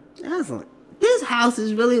 I was like, this house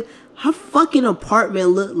is really. Her fucking apartment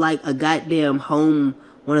looked like a goddamn home.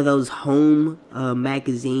 One of those home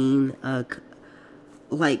magazine,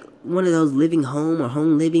 like one of those living home or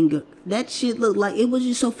home living. That shit looked like it was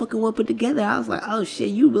just so fucking well put together. I was like, oh shit,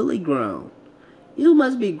 you really grown. You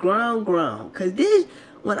must be grown. Cause this,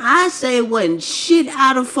 when I say it wasn't shit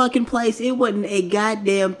out of fucking place, it wasn't a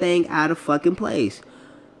goddamn thing out of fucking place.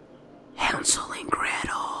 Hansel and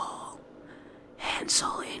Gretel.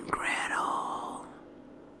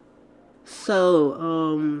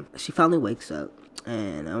 So, she finally wakes up.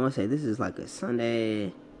 And I want to say this is like a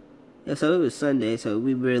Sunday. Yeah, so it was Sunday, so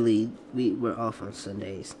we were off on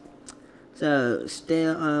Sundays. So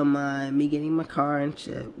still on me getting my car and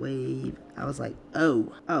shit, wave. I was like,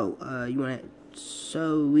 you want to,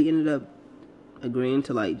 so we ended up agreeing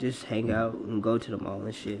to just hang out and go to the mall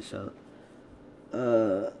and shit. So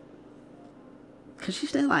cause she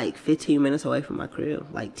stayed 15 minutes away from my crib,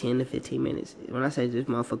 10 to 15 minutes. When I say this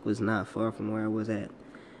motherfucker was not far from where I was at.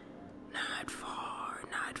 Not far.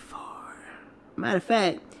 Matter of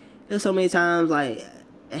fact, there's so many times,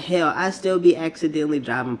 hell, I still be accidentally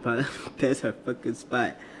driving past her fucking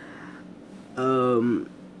spot.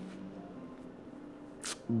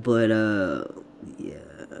 Yeah.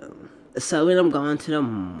 So when I'm going to the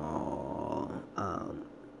mall,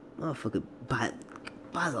 motherfucker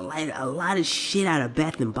buys a lot of shit out of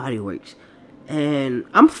Bath and Body Works. And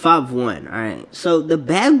I'm 5'1", alright? So the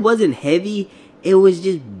bag wasn't heavy. It was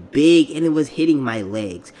just big and it was hitting my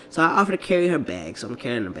legs. So I offered to carry her bag. So I'm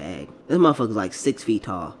carrying her bag. This motherfucker's 6 feet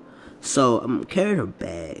tall. So I'm carrying her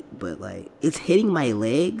bag. But it's hitting my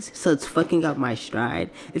legs. So it's fucking up my stride.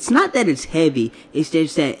 It's not that it's heavy. It's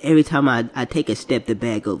just that every time I take a step, the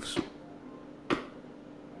bag goes.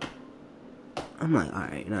 I'm like,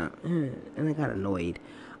 alright, nah. And I got annoyed.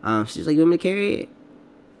 She's like, you want me to carry it?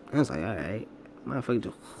 I was like, alright. Motherfucker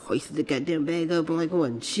just hoisted the goddamn bag up. I'm like,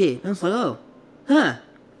 what shit? I was like, oh. Huh.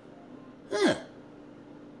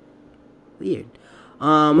 Weird.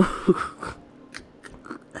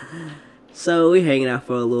 So we're hanging out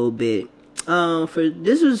for a little bit.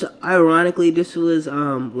 This was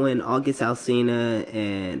when August Alsina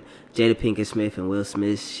and Jada Pinkett Smith and Will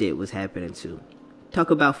Smith shit was happening too. Talk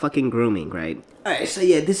about fucking grooming, right? Alright, so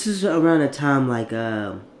yeah, this is around the time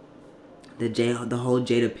the whole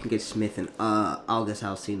Jada Pinkett Smith and August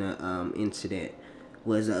Alsina incident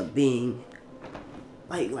was being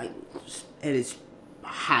at its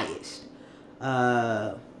highest.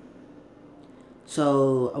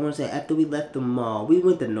 So I want to say after we left the mall, we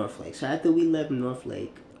went to North Lake. So after we left North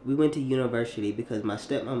Lake, we went to University because my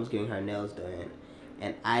stepmom was getting her nails done,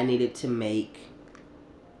 and I needed to make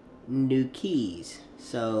new keys.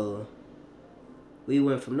 So we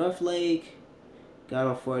went from North Lake, got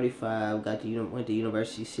on 45, went to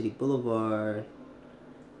University City Boulevard.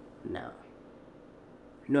 No.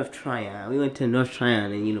 North Tryon. We went to North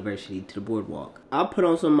Tryon and University to the boardwalk. I put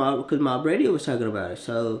on some mob because Mob Radio was talking about it.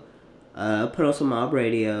 So I put on some Mob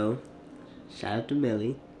Radio. Shout out to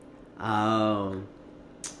Millie.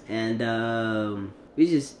 We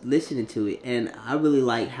just listening to it, and I really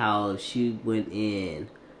liked how she went in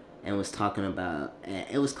and was talking about.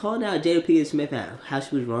 It was calling out Jada Pinkett Smith and how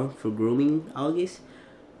she was wrong for grooming August.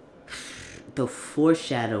 The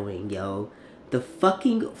foreshadowing, yo. The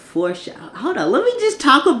fucking foreshadow. Hold on, let me just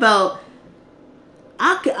talk about.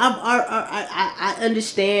 I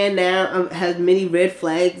understand now. Has many red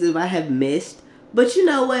flags if I have missed, but you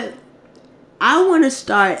know what? I want to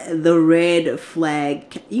start the red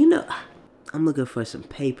flag. You know, I'm looking for some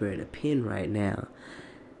paper and a pen right now,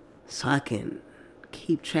 so I can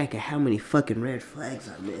keep track of how many fucking red flags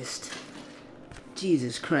I missed.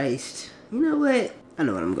 Jesus Christ. You know what? I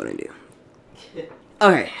know what I'm gonna do.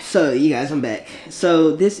 Okay, so you guys, I'm back.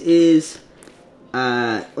 So this is,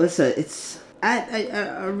 I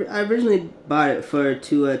originally bought it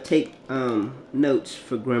to take notes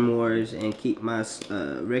for grimoires and keep my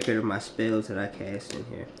record of my spells that I cast in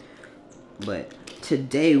here. But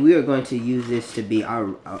today we are going to use this to be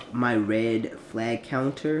my red flag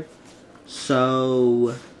counter.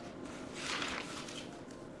 So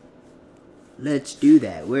let's do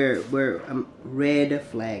that. We're red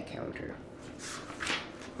flag counter.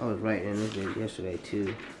 I was writing this yesterday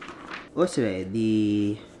too. What's today?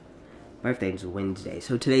 The birthday is Wednesday.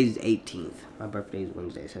 So today's 18th. My birthday is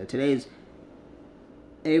Wednesday. So today's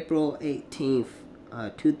April 18th,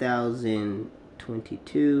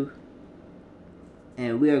 2022.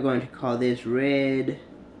 And we are going to call this red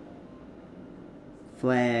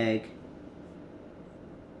flag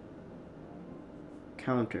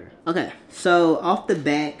counter. Okay, so off the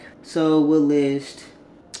back, so we'll list.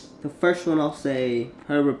 The first one I'll say,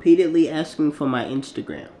 her repeatedly asking for my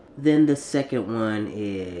Instagram. Then the second one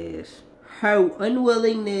is her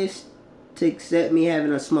unwillingness to accept me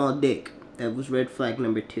having a small dick. That was red flag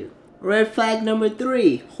number 2. Red flag number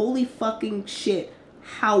 3, holy fucking shit.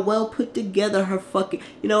 How well put together her fucking...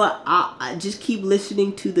 You know what, I just keep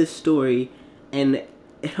listening to the story and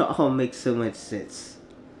it all makes so much sense.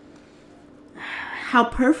 How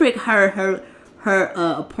perfect her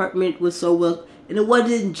apartment was, so well... And it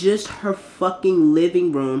wasn't just her fucking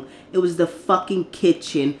living room. It was the fucking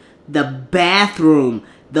kitchen, the bathroom,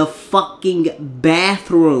 the fucking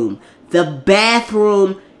bathroom. The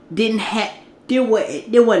bathroom didn't have... There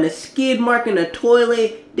wasn't a skid mark in the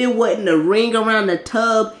toilet. There wasn't a ring around the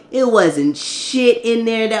tub. It wasn't shit in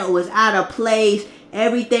there that was out of place.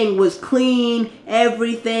 Everything was clean.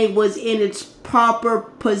 Everything was in its proper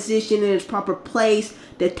position, in its proper place.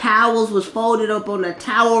 The towels was folded up on the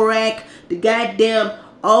towel rack. The goddamn,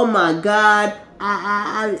 oh my god,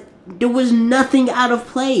 there was nothing out of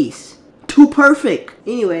place. Too perfect.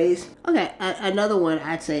 Anyways, okay, another one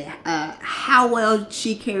I'd say, how well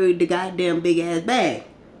she carried the goddamn big ass bag.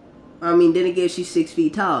 I mean, then again, she's 6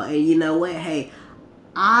 feet tall. And you know what, hey,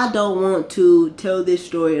 I don't want to tell this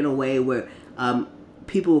story in a way where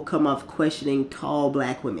people will come off questioning tall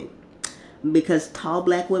black women. Because tall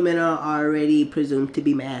black women are already presumed to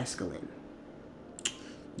be masculine.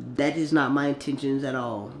 That is not my intentions at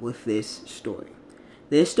all with this story.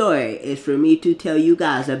 This story is for me to tell you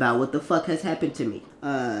guys about what the fuck has happened to me.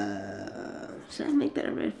 Should I make that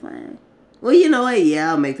a red flag? Well, you know what? Yeah,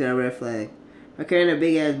 I'll make that a red flag. I'm carrying that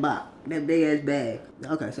big ass box. That big ass bag.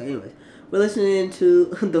 Okay, so anyways. We're listening to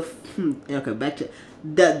the... Okay, back to...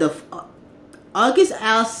 The August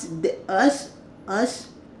us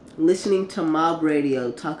listening to Mob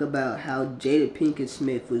Radio talk about how Jada Pinkett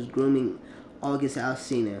Smith was grooming August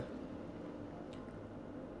Alsina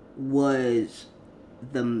was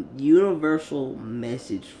the universal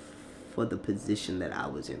message for the position that I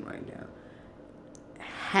was in right now.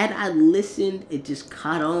 Had I listened, it just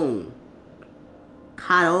caught on.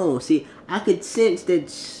 See, I could sense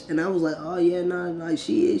that, and I was like, oh yeah, nah,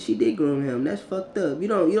 she did groom him. That's fucked up. You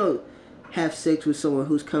don't have sex with someone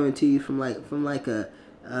who's coming to you from a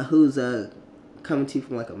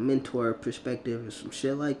mentor perspective or some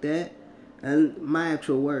shit like that. And my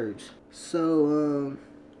actual words. So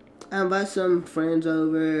I invite some friends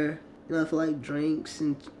over, for like drinks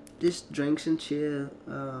and chill.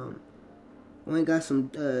 Went got some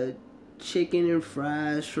chicken and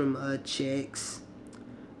fries from Chex.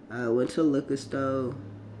 Went to a liquor store.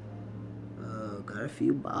 Got a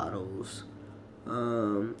few bottles.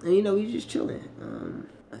 And we just chilling.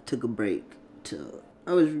 I took a break to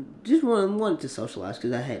I was just wanted to socialize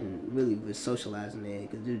because I hadn't really was socializing there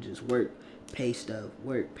because it was just work, pay stuff,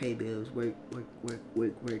 work, pay bills, work.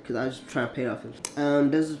 Because I was just trying to pay it off.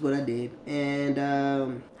 This is what I did. And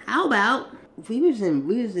how about we was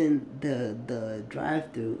in the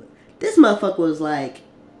drive-through. This motherfucker was like,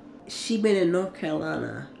 she been in North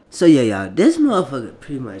Carolina. So yeah, y'all, this motherfucker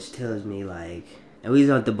pretty much tells me like. And we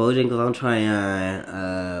was at the Bojangles on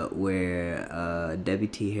Tryon, where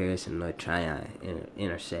W.T. Harris and North Tryon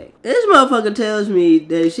intersect. This motherfucker tells me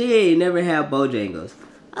that she ain't never had Bojangles.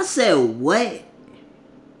 I said, what? I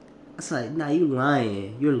was like, nah, you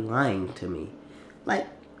lying. You're lying to me. Like,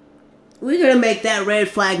 we're gonna make that red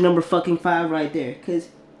flag number fucking 5 right there. Cause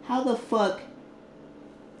how the fuck...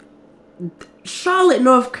 Charlotte,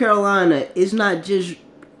 North Carolina is not just...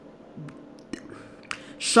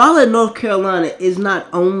 Charlotte, North Carolina is not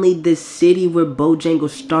only the city where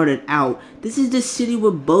Bojangles started out. This is the city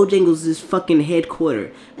where Bojangles is fucking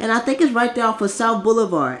headquartered. And I think it's right there off of South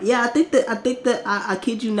Boulevard. Yeah, I think that I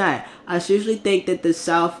kid you not. I seriously think that the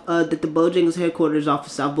Bojangles headquarters is off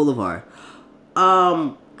of South Boulevard.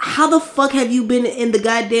 How the fuck have you been in the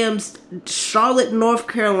goddamn Charlotte, North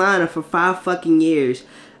Carolina for 5 fucking years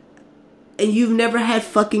and you've never had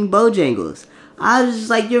fucking Bojangles? I was just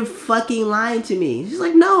like, you're fucking lying to me. She's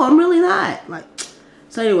like, no, I'm really not. Like,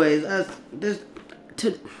 so anyways,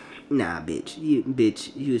 nah, bitch,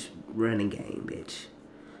 you was running game, bitch.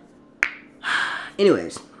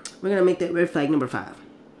 Anyways, we're gonna make that red flag number 5.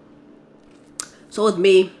 So with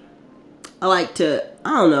me, I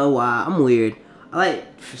don't know why, I'm weird.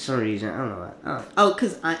 For some reason, I don't know why.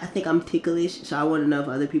 Cause I think I'm ticklish, so I want to know if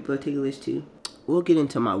other people are ticklish too. We'll get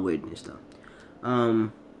into my weirdness though.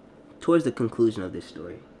 Towards the conclusion of this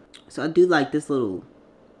story. So I do like this little,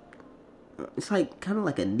 it's like kind of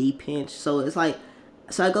like a knee pinch. So it's like,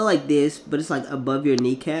 so I go like this, but it's like above your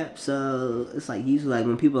kneecap. So it's like usually like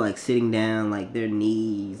when people are like sitting down, like their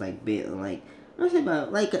knees like bent, like I say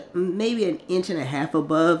about like maybe 1.5 inches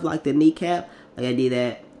above like the kneecap. Like I did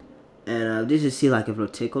that, and just to see like if it'll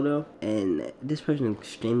tickle though. And this person is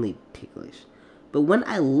extremely ticklish. But when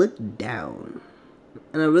I looked down,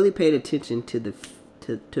 and I really paid attention to the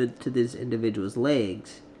to this individual's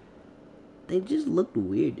legs, they just looked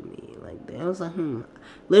weird to me. Like, I was like,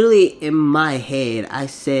 Literally, in my head, I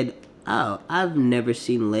said, oh, I've never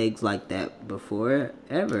seen legs like that before,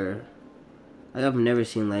 ever. Like, I've never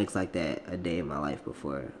seen legs like that a day in my life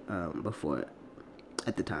before,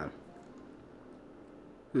 at the time.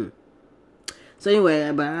 So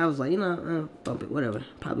anyway, but I was like, bump it, whatever.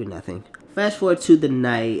 Probably nothing. Fast forward to the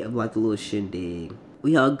night of, like, a little shindig.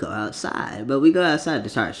 We all go outside, but we go outside to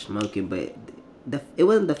start smoking, but it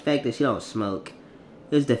wasn't the fact that she don't smoke.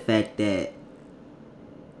 It was the fact that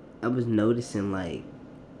I was noticing, like,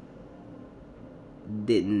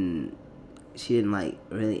 she didn't, like,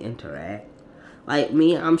 really interact. Like,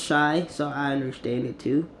 me, I'm shy, so I understand it,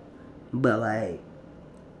 too. But, like,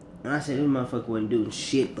 when I said this motherfucker wasn't doing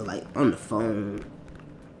shit, but, like, on the phone,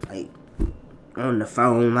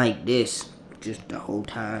 like this, just the whole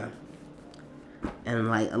time. And,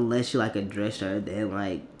 like, unless you, like, addressed her, then,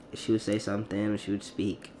 like, she would say something, she would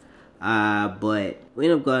speak. But we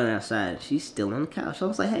ended up going outside. She's still on the couch. I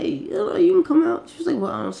was like, hey, you can come out. She was like,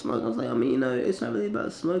 well, I don't smoke. I was like, I mean, it's not really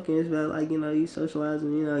about smoking. It's about, like, you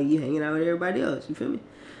socializing, you hanging out with everybody else. You feel me?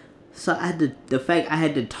 So I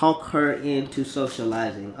had to talk her into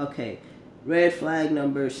socializing. Okay, red flag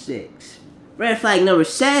number 6. Red flag number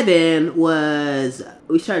 7 was,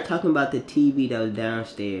 we started talking about the TV that was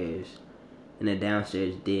downstairs. In the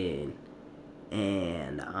downstairs den,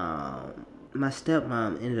 and my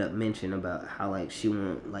stepmom ended up mentioning about how like she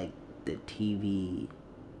want like the TV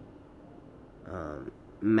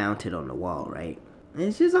mounted on the wall, right?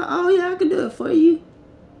 And she's like, oh yeah, I can do it for you.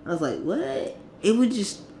 I was like, what? It was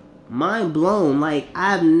just mind blown. Like,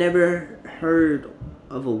 I've never heard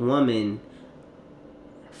of a woman,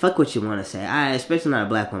 fuck what you want to say, especially not a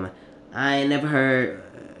black woman, I ain't never heard,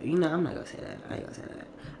 I'm not gonna say that, I ain't gonna say that.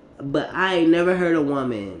 But I ain't never heard a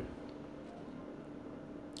woman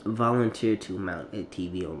volunteer to mount a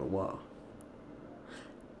TV on the wall.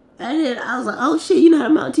 And then I was like, oh shit, you know how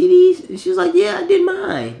to mount TVs? And she was like, yeah, I did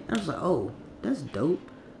mine. I was like, oh, that's dope.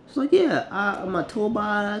 She's like, yeah, my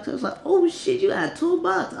toolbox. I was like, oh shit, you got a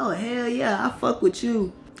toolbox? Oh hell yeah, I fuck with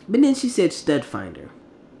you. But then she said stud finder.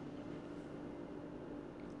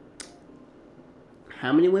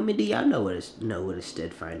 How many women do y'all know what a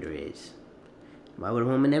stud finder is? Why would a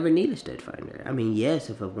woman ever need a stud finder? I mean, yes,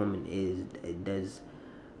 if a woman does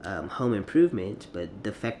home improvements, but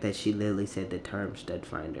the fact that she literally said the term stud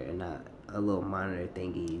finder and not a little monitor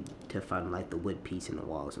thingy to find like the wood piece in the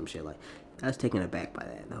wall or some shit, like, I was taken aback by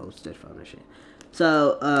that, the whole stud finder shit.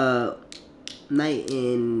 So, night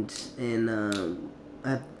ends, and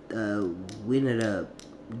we ended up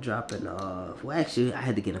dropping off. Well, actually, I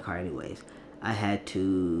had to get in a car anyways. I had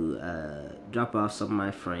to drop off some of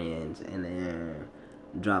my friends, and then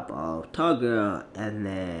drop off Tall Girl, and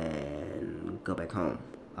then go back home,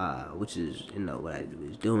 which is, what I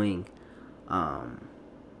was doing.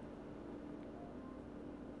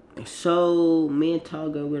 So me and Tall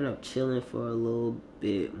Girl went up chilling for a little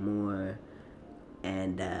bit more,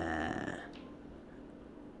 and I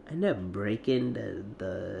ended up breaking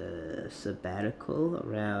the sabbatical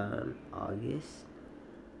around August.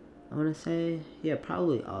 I want to say, yeah,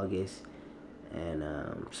 probably August, and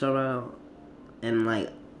so around, and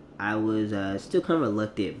like I was still kind of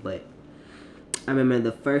reluctant, but I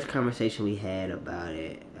remember the first conversation we had about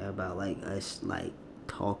it, about like us like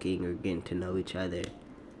talking or getting to know each other.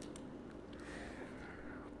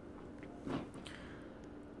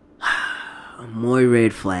 More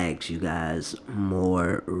red flags, you guys.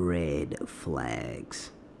 More red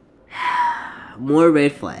flags. More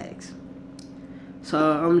red flags. So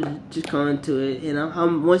I'm just going to it, and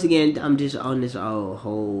I'm once again, I'm just on this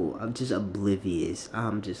whole. I'm just oblivious.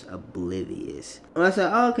 And I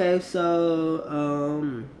said, oh, okay,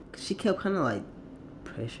 so she kept kind of like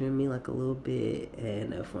pressuring me like a little bit,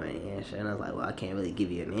 and for an answer, and I was like, well, I can't really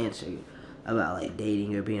give you an answer about like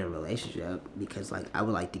dating or being in a relationship, because like I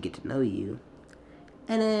would like to get to know you.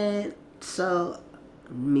 And then, so,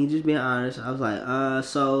 me just being honest, I was like,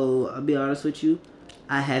 so, I'll be honest with you,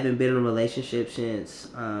 I haven't been in a relationship since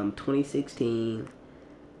 2016,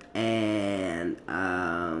 and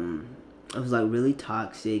it was like really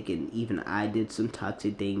toxic, and even I did some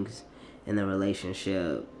toxic things in the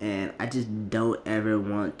relationship, and I just don't ever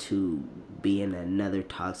want to be in another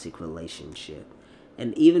toxic relationship.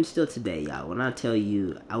 And even still today, y'all, when I tell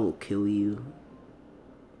you I will kill you,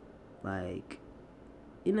 like,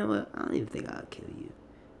 you know what? I don't even think I'll kill you.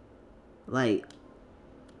 Like,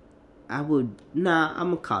 I would, I'm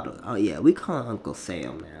gonna call the, oh yeah, we call Uncle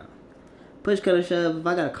Sam now. Push, cut, shove, if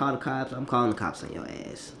I gotta call the cops, I'm calling the cops on your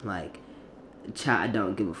ass. Like, child, I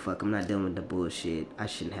don't give a fuck. I'm not dealing with the bullshit. I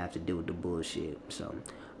shouldn't have to deal with the bullshit. So,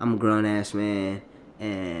 I'm a grown ass man,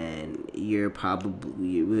 and you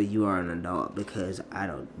are an adult, because I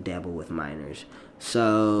don't dabble with minors.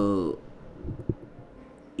 So,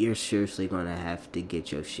 you're seriously gonna have to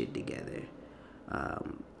get your shit together,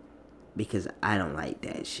 because I don't like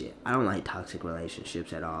that shit. I don't like toxic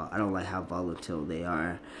relationships at all. I don't like how volatile they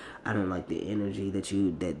are. I don't like the energy that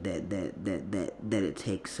it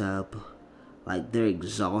takes up. Like, they're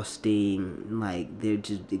exhausting. Like, they're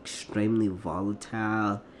just extremely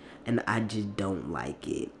volatile, and I just don't like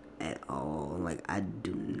it at all. Like, I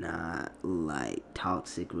do not like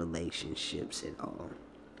toxic relationships at all.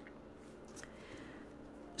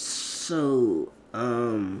 So,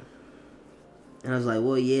 and I was like,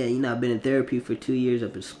 well, yeah, I've been in therapy for 2 years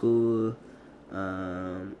up at school,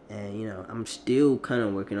 and, I'm still kind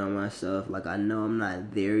of working on myself. Like, I know I'm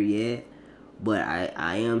not there yet, but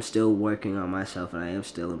I am still working on myself, and I am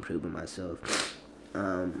still improving myself.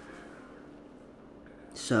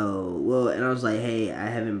 So, well, and I was like, hey, I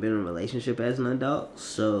haven't been in a relationship as an adult,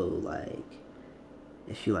 so, like,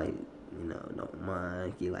 if you, like, don't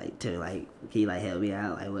mind, can you help me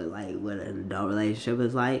out, what an adult relationship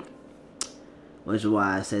is like? Which is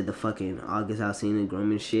why I said the fucking August Alsina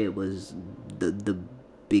grooming shit was the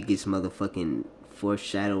biggest motherfucking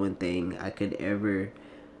foreshadowing thing I could ever,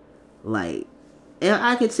 like, and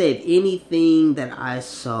I could say, if anything that I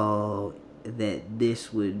saw that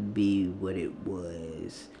this would be what it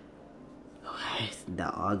was, the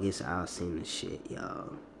August Alsina shit,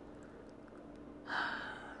 y'all.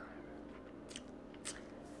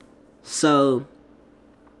 So,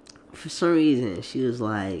 for some reason, she was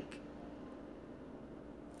like,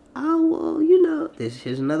 oh, well,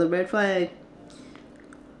 here's another red flag.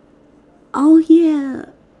 Oh, yeah.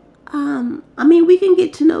 I mean, we can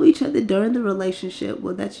get to know each other during the relationship.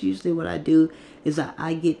 Well, that's usually what I do, is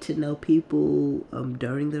I get to know people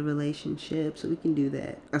during the relationship, so we can do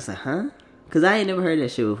that. I was like, huh? Because I ain't never heard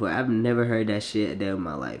that shit before. I've never heard that shit a day in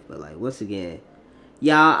my life. But, like, once again,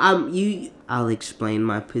 y'all, I'll explain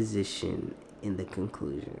my position in the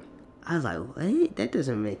conclusion. I was like, what? That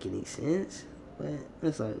doesn't make any sense. But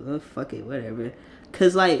it's like, well, fuck it, whatever.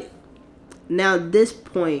 Because, like, now this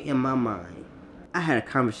point in my mind, I had a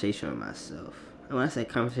conversation with myself. And when I say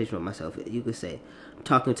conversation with myself, you could say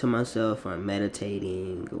talking to myself or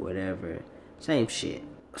meditating or whatever. Same shit.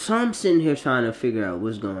 So I'm sitting here trying to figure out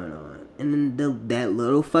what's going on. And then that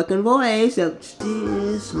little fucking voice, this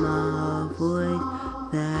my voice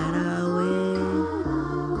that I wait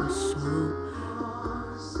for,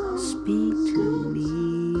 so speak to me.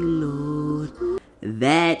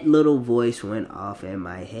 that little voice went off in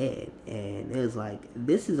my head, and it was like,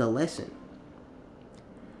 this is a lesson.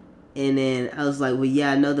 And then I was like, well,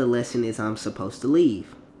 yeah, I know the lesson is I'm supposed to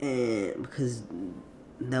leave, and because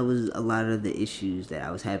that was a lot of the issues that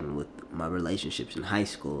I was having with my relationships in high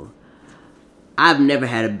school. I've never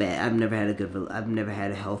had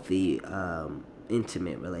a healthy,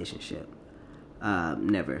 intimate relationship.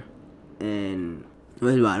 Never. And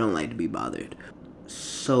that's why I don't like to be bothered.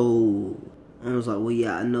 So I was like, well,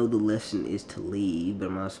 yeah, I know the lesson is to leave, but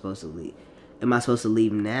am I supposed to leave? Am I supposed to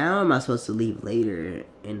leave now? Or am I supposed to leave later?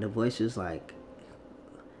 And the voice was like,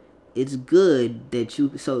 it's good that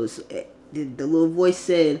you. So the little voice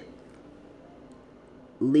said,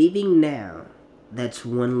 leaving now, that's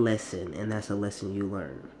one lesson, and that's a lesson you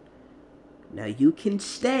learn. Now you can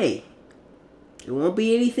stay. There won't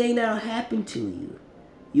be anything that'll happen to you.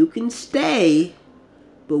 You can stay,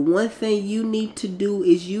 but one thing you need to do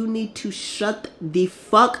is you need to shut the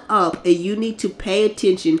fuck up, and you need to pay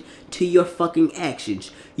attention to your fucking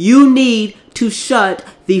actions. You need to shut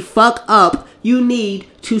the fuck up. You need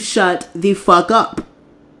to shut the fuck up.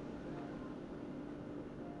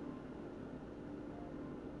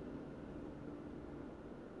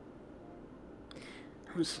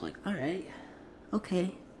 I'm just like, alright,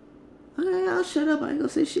 okay, I'll shut up. I ain't gonna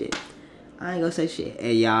say shit.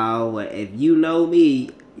 And y'all, if you know me,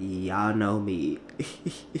 y'all know me.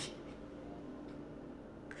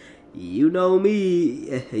 You know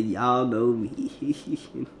me, y'all know me.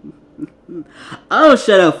 I don't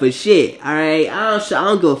shut up for shit, alright? I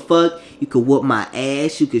don't give a fuck. You can whoop my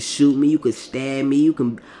ass, you can shoot me, you can stab me,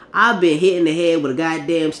 I've been hit in the head with a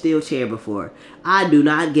goddamn steel chair before. I do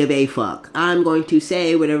not give a fuck. I'm going to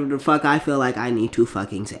say whatever the fuck I feel like I need to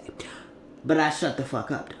fucking say. But I shut the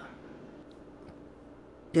fuck up,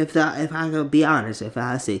 though. If I could be honest, if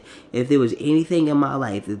there was anything in my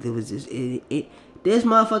life, if there was this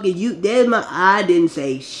motherfucker, I didn't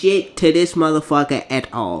say shit to this motherfucker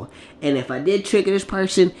at all. And if I did trigger this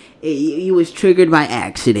person, it was triggered by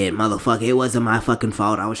accident, motherfucker. It wasn't my fucking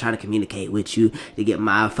fault. I was trying to communicate with you to get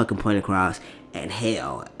my fucking point across. And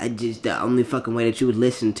hell, the only fucking way that you would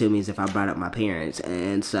listen to me is if I brought up my parents.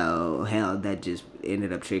 And so, hell, that just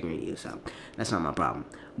ended up triggering you. So, that's not my problem.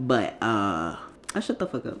 But, I shut the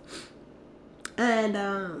fuck up. And,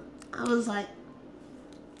 I was like,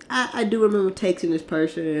 I do remember texting this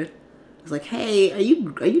person. I was like, hey, are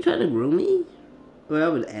you trying to groom me? Well, I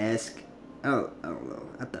would ask. I don't know.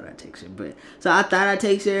 I thought I'd text her. I thought I'd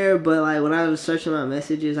text her, but like when I was searching my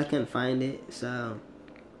messages, I couldn't find it. So,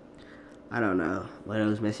 I don't know where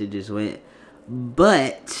those messages went.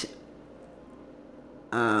 But,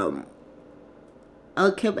 I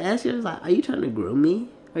kept asking her, I was like, are you trying to groom me?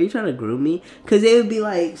 Are you trying to groom me? Because it would be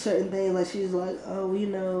like certain things, like she's like, oh,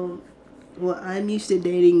 well, I'm used to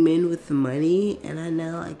dating men with money, and I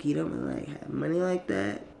know, like, you don't really, like, have money like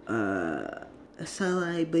that. So,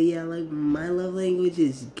 like, but yeah, like, my love language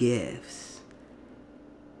is gifts.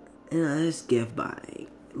 You know, it's gift buying.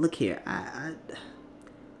 Look here,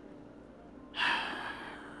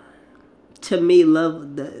 to me,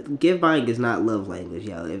 gift buying is not love language,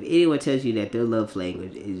 yo. If anyone tells you that their love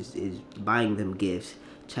language is buying them gifts,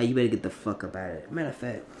 child, you better get the fuck up out of it. Matter of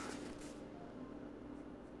fact,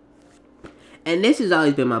 and this has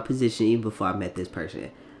always been my position even before I met this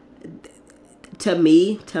person. To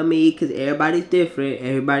me, because everybody's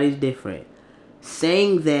different.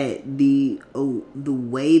 Saying that the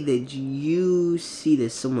way that you see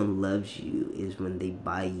that someone loves you is when they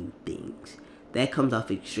buy you things. That comes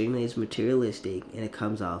off extremely as materialistic, and it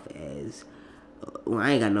comes off as, well,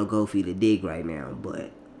 I ain't got no gold for you to dig right now,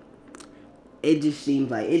 but it just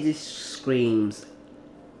seems like, it just screams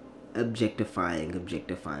objectifying.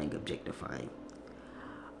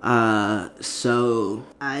 So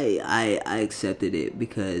I accepted it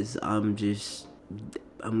because I'm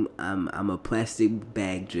a plastic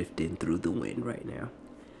bag drifting through the wind right now.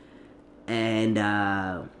 And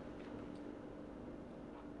I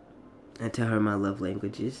tell her my love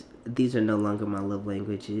languages. These are no longer my love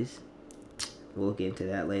languages. We'll get into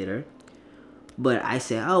that later. But I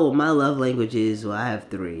said, oh, well, my love languages, well, I have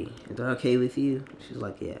 3. Is that okay with you? She's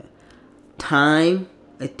like, yeah. Time,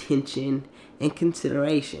 attention, and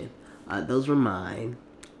consideration. Those were mine.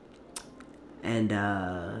 And,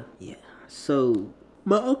 yeah. So,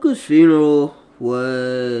 my uncle's funeral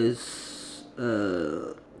was,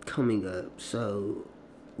 coming up. So,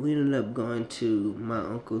 we ended up going to my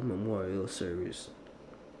uncle's memorial service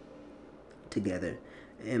together.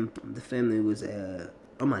 And the family was,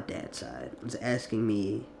 on my dad's side, was asking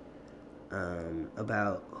me,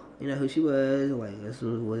 about, who she was. Like, was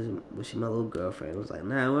she my little girlfriend? It was like,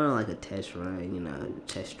 nah, we're on like a test run,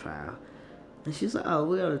 test trial. And she's like, oh,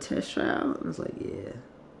 we're on a test trial? And I was like, yeah,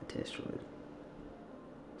 a test trial.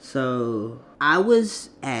 So I was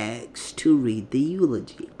asked to read the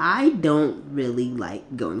eulogy. I don't really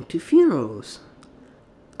like going to funerals.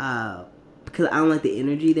 Because I don't like the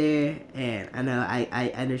energy there, and I know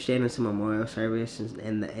I understand it's a memorial service,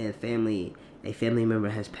 and a family member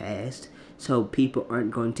has passed, so people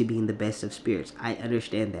aren't going to be in the best of spirits. I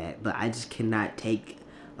understand that, but I just cannot take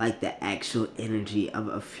like the actual energy of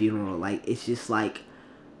a funeral. Like, it's just like,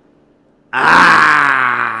 and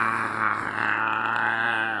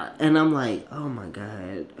I'm like, oh my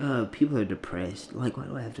god, people are depressed. Like, why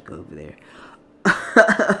do I have to go over there?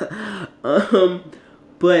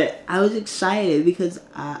 But I was excited because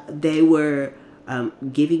they were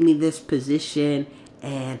giving me this position,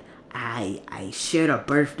 and I shared a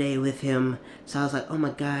birthday with him. So I was like, oh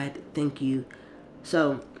my god, thank you.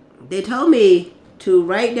 So they told me to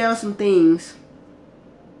write down some things.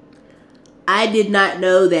 I did not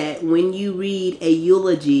know that when you read a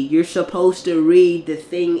eulogy, you're supposed to read the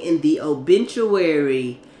thing in the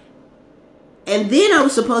obituary, and then I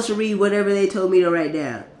was supposed to read whatever they told me to write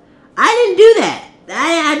down. I didn't do that.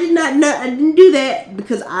 I did not know. I didn't do that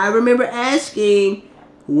because I remember asking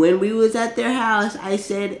when we was at their house. I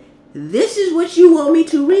said, "This is what you want me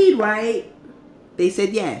to read, right?" They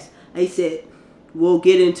said yes. I said, "We'll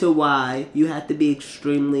get into why you have to be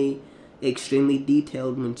extremely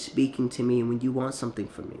detailed when speaking to me and when you want something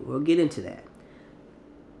from me. We'll get into that."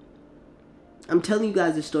 I'm telling you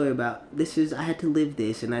guys a story about this. I had to live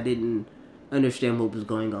this, and I didn't understand what was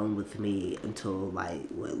going on with me until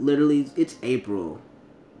literally it's April,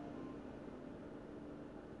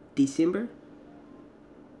 December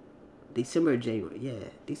or January. Yeah,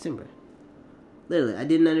 December. Literally, I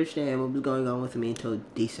didn't understand what was going on with me until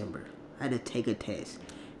December. I had to take a test,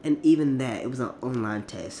 and even that, it was an online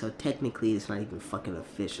test, so technically it's not even fucking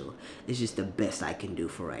official. It's just the best I can do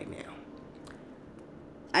for right now.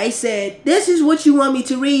 I said, "This is what you want me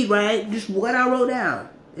to read, right? Just what I wrote down."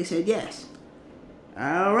 They said yes.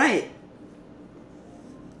 All right.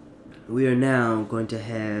 We are now going to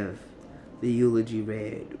have the eulogy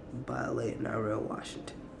read by late Narelle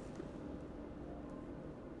Washington.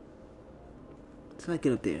 So I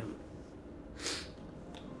get up there.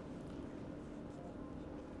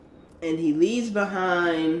 And he leaves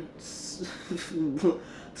behind such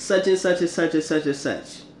and such and such and such and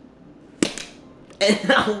such. And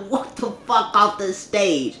I walked the fuck off the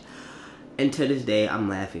stage. And to this day, I'm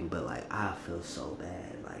laughing, but I feel so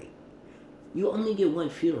bad. Like, you only get one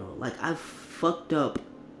funeral. Like, I fucked up.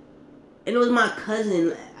 And it was my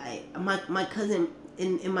cousin. My cousin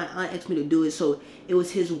and my aunt asked me to do it, so it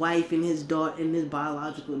was his wife and his daughter and his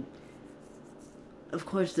biological. Of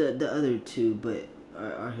course, the other two, but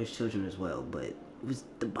are his children as well. But it was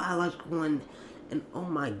the biological one, and oh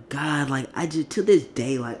my god, I just to this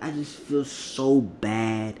day, I just feel so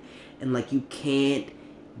bad, and you can't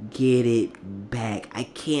get it back. I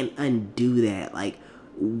can't undo that.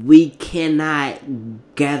 We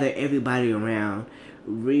cannot gather everybody around,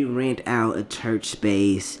 re-rent out a church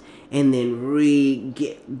space, and then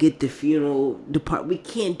get the funeral depart. We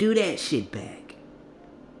can't do that shit back.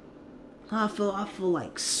 I feel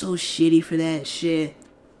so shitty for that shit.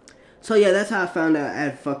 So yeah, that's how I found out I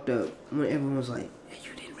had fucked up. When everyone was like, "Hey,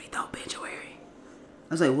 you didn't read the obituary."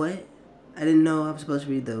 I was like, "What?" I didn't know I was supposed to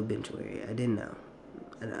read the obituary. I didn't know.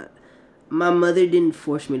 My mother didn't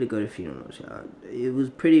force me to go to funerals, y'all. It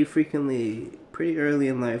was pretty early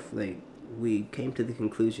in life, we came to the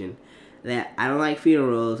conclusion that I don't like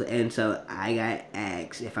funerals, and so I got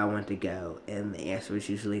asked if I wanted to go, and the answer was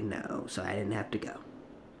usually no, so I didn't have to go.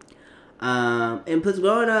 And plus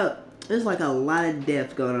growing up, there's a lot of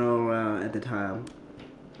deaths going on around at the time.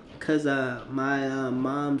 Cause my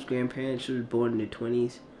mom's grandparents, she was born in the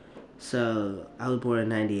 20s, so I was born in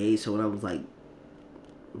 98, so when I was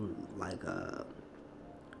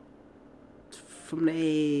from the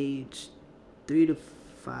age 3 to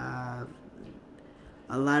 5,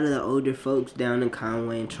 a lot of the older folks down in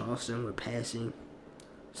Conway and Charleston were passing.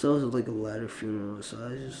 So it was a lot of funerals. So I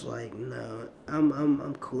was just no,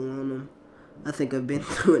 I'm cool on them. I think I've been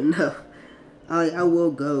through enough. I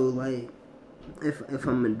will go if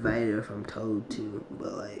I'm invited or if I'm told to,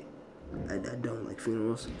 but I don't like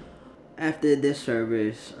funerals. After this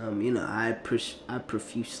service, I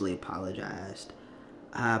profusely apologized.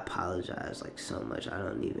 I apologized so much. I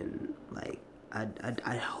don't even I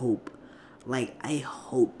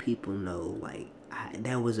hope people know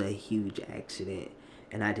that was a huge accident,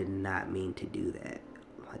 and I did not mean to do that.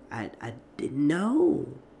 I didn't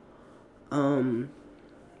know.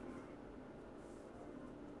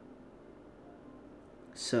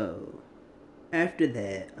 So after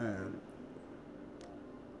that,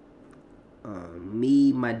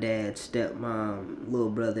 Me, my dad, stepmom, little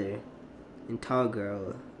brother, and tall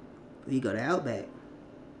girl, we go to Outback.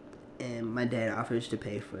 And my dad offers to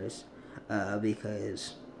pay for us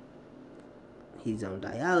because he's on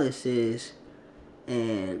dialysis.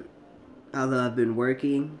 And although I've been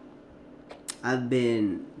working, I've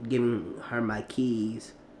been giving her my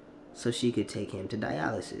keys so she could take him to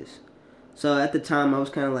dialysis. So at the time, I was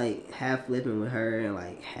kind of like half living with her and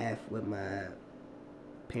like half with my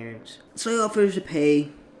parents. So he offers to pay,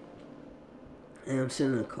 and I'm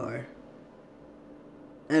sitting in the car.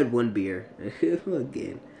 I had one beer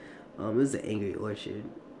again. It was the Angry Orchard,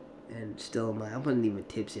 and still I wasn't even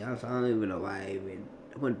tipsy. I don't even know why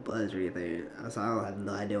I wasn't buzzed or anything. I don't have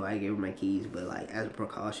no idea why I gave her my keys, but like as a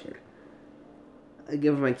precaution, I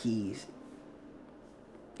give her my keys.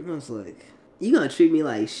 And I was like, "You gonna treat me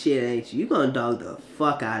like shit, ain't you? You gonna dog the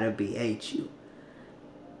fuck out of me, ain't you?"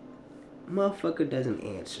 Motherfucker doesn't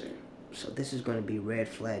answer. So this is gonna be red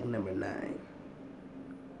flag number 9.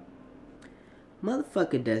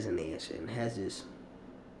 Motherfucker doesn't answer and has this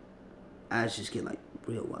eyes just get like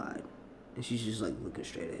real wide, and she's just like looking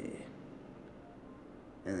straight ahead.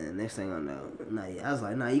 And then next thing I know, I was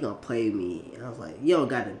like, "Nah, you gonna play me?" And I was like, "You don't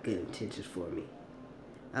got the good intentions for me."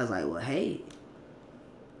 I was like, "Well, hey."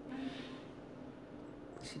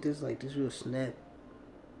 She does like this real snap.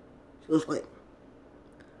 She was like,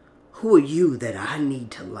 "Who are you that I need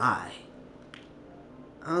to lie?"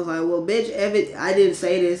 I was like, "Well, bitch, I didn't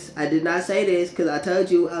say this. I did not say this because I told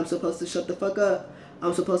you I'm supposed to shut the fuck up.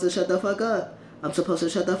 I'm supposed to shut the fuck up. I'm supposed to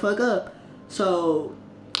shut the fuck up." So,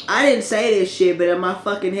 I didn't say this shit, but in my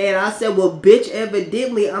fucking head, I said, "Well, bitch,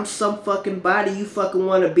 evidently I'm some fucking body you fucking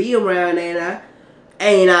want to be around, ain't I?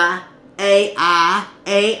 Ain't I? Ain't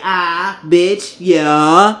I, bitch?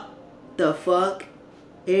 Yeah. The fuck?"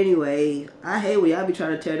 Anyway, I hate when y'all be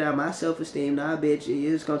trying to tear down my self-esteem. Nah, bitch,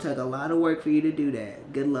 it's gonna take a lot of work for you to do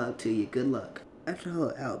that. Good luck to you. Good luck. After the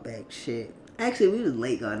whole Outback shit. Actually, we was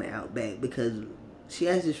late going to Outback because she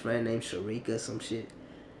has this friend named Sharika, some shit.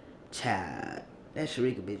 Child. That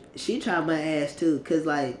Sharika bitch. She tried my ass too, cause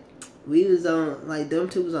like, we was on, like, them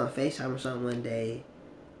two was on FaceTime or something one day.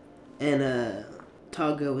 And,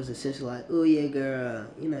 tall girl was essentially like, "Oh yeah, girl,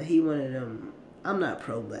 he one of them." I'm not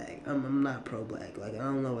pro-black. I'm not pro-black. Like, I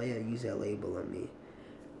don't know why y'all use that label on me.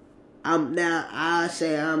 I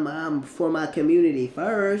say I'm for my community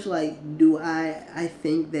first. Like, do I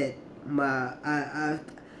think that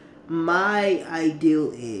my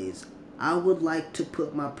ideal is I would like to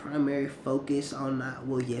put my primary focus on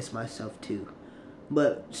myself too,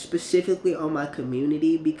 but specifically on my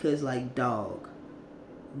community because like dog,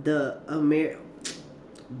 the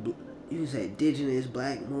you say indigenous,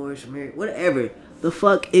 black, Moorish, American, whatever the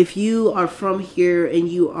fuck. If you are from here and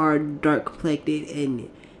you are dark complected and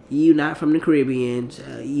you not from the Caribbean,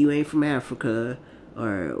 you ain't from Africa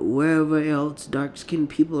or wherever else dark skinned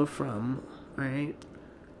people are from, right?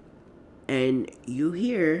 And you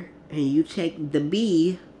here and you take the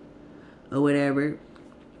B or whatever.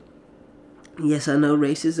 Yes, I know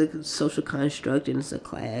race is a social construct and it's a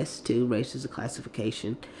class too. Race is a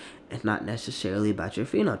classification. It's not necessarily about your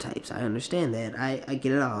phenotypes. I understand that. I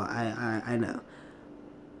get it all. I know.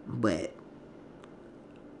 But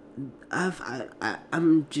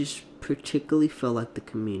I'm just particularly feel like the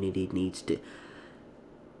community needs to.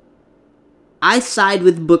 I side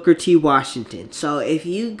with Booker T. Washington. So if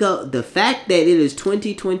you go, the fact that it is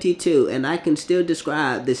 2022 and I can still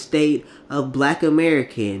describe the state of black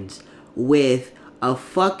Americans with a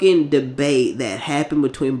fucking debate that happened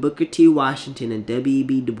between Booker T. Washington and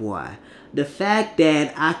W.E.B. Du Bois. The fact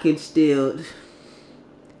that I can still...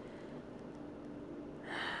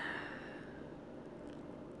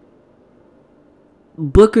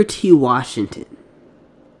 Booker T. Washington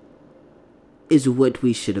is what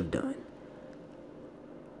we should have done.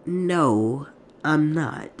 No, I'm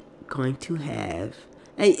not going to have...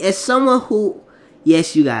 As someone who...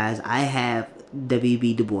 Yes, you guys, I have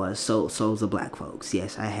W.B. Du Bois, Souls of Black Folks.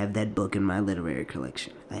 Yes, I have that book in my literary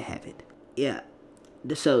collection. I have it. Yeah.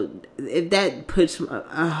 So, if that puts...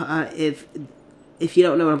 if you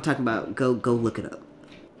don't know what I'm talking about, go look it up.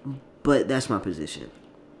 But that's my position.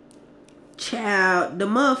 Child, the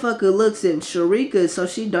motherfucker looks at Sharika, so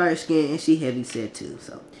she dark skinned and she heavy set too,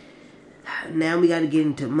 so... Now we gotta get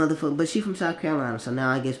into motherfucker... But she from South Carolina, so now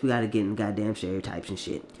I guess we gotta get in goddamn stereotypes and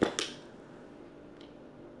shit.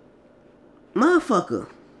 Motherfucker.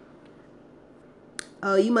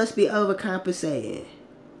 Oh, you must be overcompensating.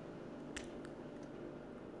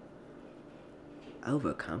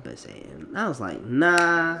 Overcompensating. I was like,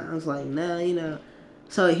 nah,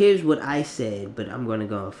 So here's what I said, but I'm gonna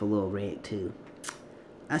go off a little rant too.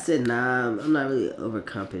 I said, nah, I'm not really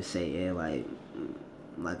overcompensating.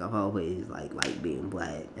 Like I've always like being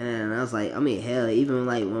black, and I was like, I mean, hell, even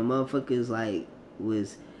like when motherfuckers like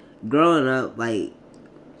was growing up, like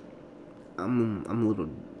I'm a little.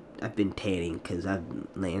 I've been tanning because I'm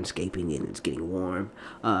landscaping and it's getting warm.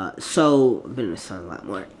 So I've been in the sun a lot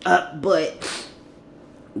more. But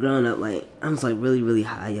growing up, like I was like really, really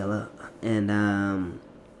high yellow, and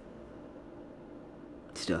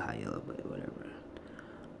still high yellow, but whatever.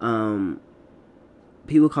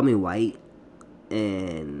 People call me white,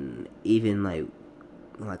 and even like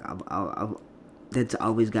I've that's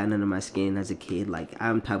always gotten under my skin as a kid. Like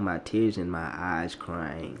I'm talking about tears in my eyes,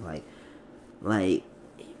 crying. Like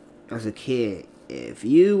as a kid, if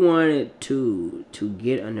you wanted to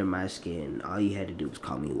get under my skin, all you had to do was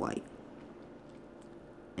call me white.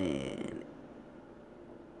 And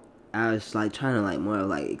I was like trying to like more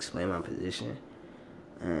like explain my position,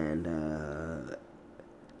 and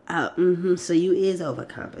so you is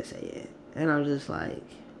overcompensating, and I'm just like,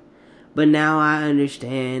 but now I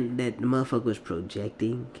understand that the motherfucker was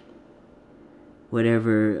projecting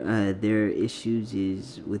whatever their issues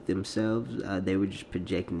is with themselves. They were just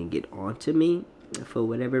projecting to get onto me for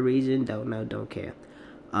whatever reason. Don't know, don't care.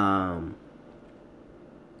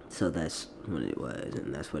 So that's what it was,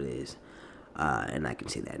 and that's what it is. And I can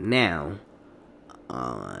see that now.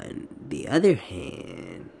 On the other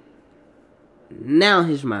hand, now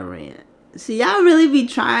here's my rant. See, y'all really be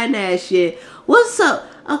trying that shit. What's up?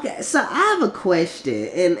 Okay, so I have a question.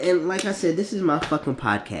 And like I said, this is my fucking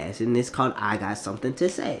podcast. And it's called I Got Something to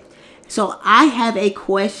Say. So I have a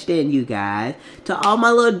question, you guys. To all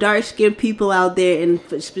my little dark-skinned people out there. And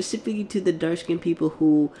specifically to the dark-skinned people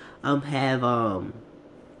who have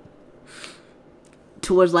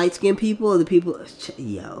towards light-skinned people. Or the people...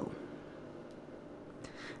 Yo.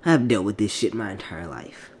 I've dealt with this shit my entire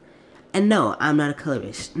life. And no, I'm not a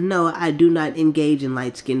colorist. No, I do not engage in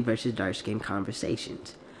light skin versus dark skin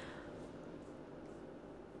conversations.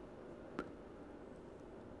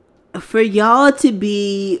 For y'all to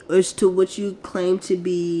be, as to what you claim to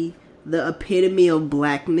be the epitome of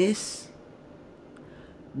blackness,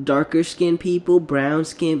 darker skinned people, brown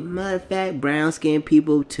skin, matter of fact, brown skinned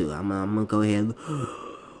people too. I'm gonna go ahead.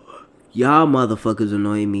 Y'all motherfuckers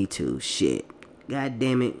annoy me too. Shit. God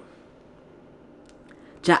damn it.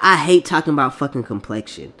 I hate talking about fucking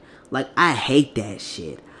complexion. Like, I hate that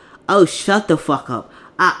shit. Oh, shut the fuck up.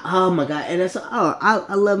 Oh my god. And that's,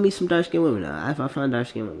 I love me some dark skinned women now. I find dark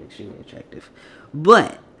skinned women extremely attractive.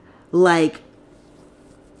 But, like,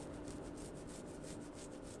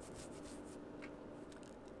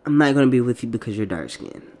 I'm not going to be with you because you're dark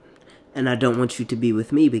skinned. And I don't want you to be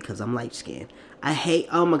with me because I'm light skinned. I hate,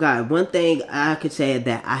 oh my god, one thing I could say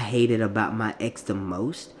that I hated about my ex the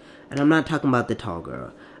most. And I'm not talking about the tall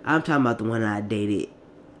girl. I'm talking about the one I dated.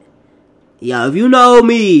 Yo, if you know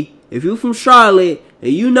me, if you from Charlotte,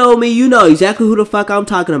 and you know me, you know exactly who the fuck I'm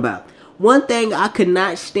talking about. One thing I could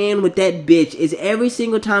not stand with that bitch is every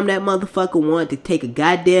single time that motherfucker wanted to take a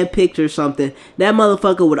goddamn picture or something, that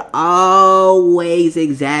motherfucker would always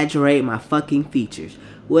exaggerate my fucking features.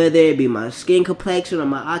 Whether it be my skin complexion or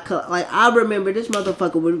my eye color. Like, I remember this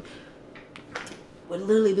motherfucker would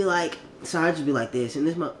literally be like, so I'd just be like this,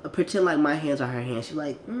 and pretend like my hands are her hands. She's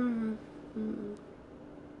like, You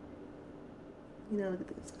know, look at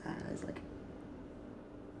those eyes, like.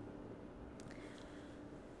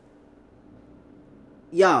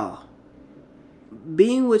 Y'all,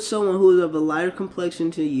 being with someone who is of a lighter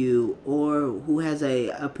complexion to you, or who has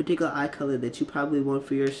a particular eye color that you probably want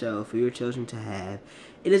for yourself, or your children to have,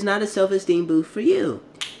 it is not a self-esteem boost for you.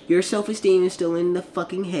 Your self-esteem is still in the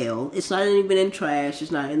fucking hell. It's not even in trash.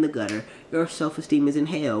 It's not in the gutter. Your self-esteem is in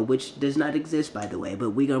hell, which does not exist, by the way.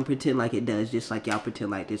 But we're going to pretend like it does, just like y'all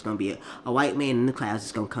pretend like there's going to be a white man in the clouds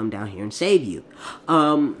that's going to come down here and save you.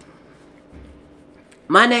 My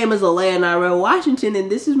name is Leonardo Washington,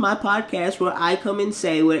 and this is my podcast where I come and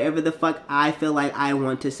say whatever the fuck I feel like I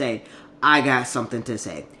want to say. I got something to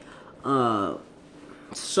say.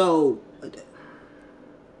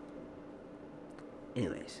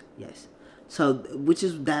 Anyways, yes. So,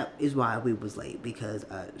 that is why we was late, because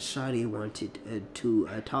Shawty wanted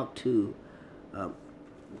to talk to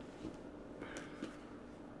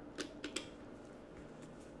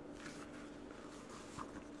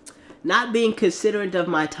not being considerate of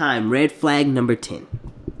my time. Red flag number 10.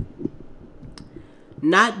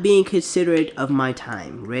 Not being considerate of my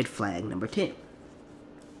time. Red flag number 10.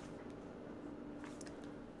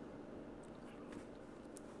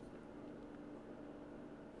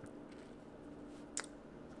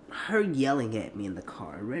 Her yelling at me in the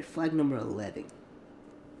car. Red flag number 11.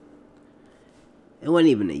 It wasn't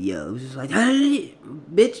even a yell. It was just like, hey,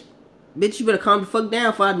 bitch, you better calm the fuck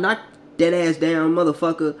down before I knock that ass down,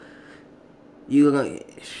 motherfucker.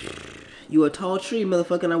 You a tall tree,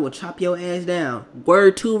 motherfucker, and I will chop your ass down.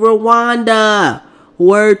 Word to Rwanda.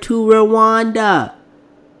 Word to Rwanda.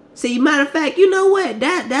 See, matter of fact, you know what?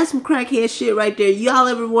 That's some crackhead shit right there. Y'all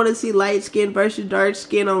ever want to see light skin versus dark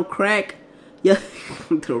skin on crack? Yeah,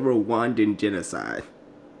 the Rwandan genocide.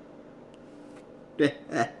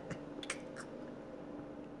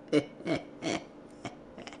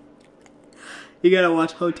 You gotta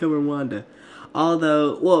watch Hotel Rwanda.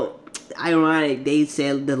 Although, well, ironic, they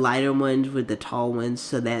said the lighter ones were the tall ones,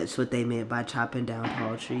 so that's what they meant by chopping down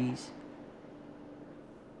tall trees.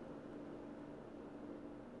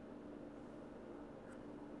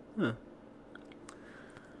 Huh.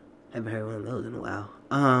 I haven't heard one of those in a while.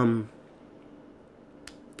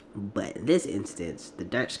 But in this instance, the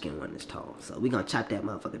dark skin one is tall, so we gonna chop that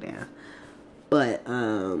motherfucker down. But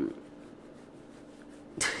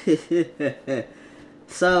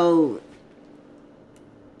so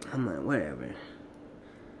I'm like, whatever.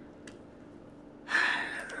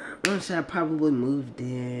 Once I probably moved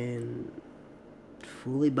in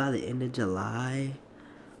fully by the end of July.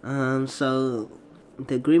 So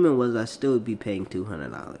the agreement was I still would be paying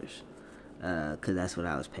 $200. Cause that's what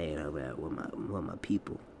I was paying over at with my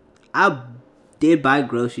people. I did buy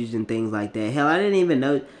groceries and things like that. Hell, I didn't even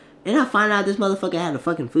know. And I found out this motherfucker had a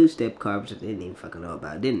fucking food stamp card, which I didn't even fucking know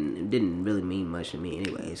about. It didn't really mean much to me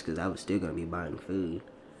anyways, because I was still going to be buying food.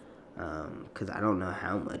 Because I don't know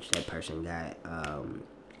how much that person got.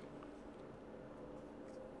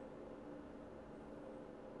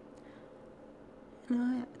 You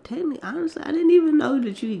know, technically, honestly, I didn't even know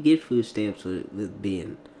that you could get food stamps with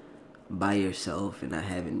being by yourself and not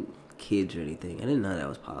having kids or anything. I didn't know that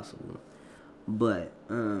was possible. But,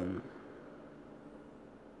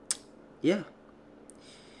 yeah.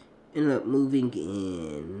 Ended up moving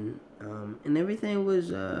in, and everything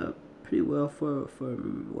was pretty well for a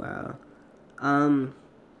while.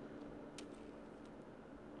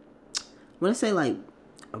 When I say like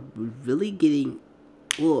really getting,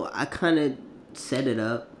 well, I kind of set it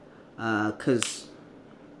up, cause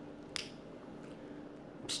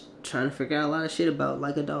I'm trying to figure out a lot of shit about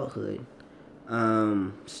like adulthood.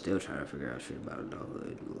 Still trying to figure out shit about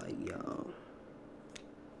adulthood. Like, y'all,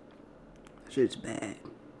 shit's bad.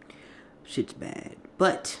 Shit's bad.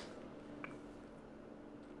 But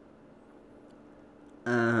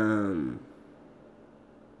I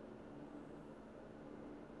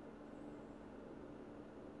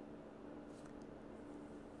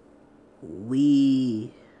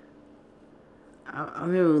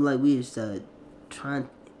remember like we was trying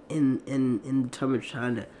in terms of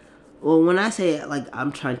trying to, well, when I say like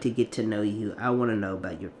I'm trying to get to know you, I want to know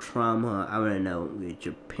about your trauma. I want to know what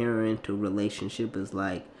your parental relationship is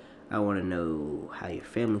like. I want to know how your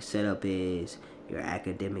family setup is, your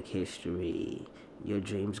academic history, your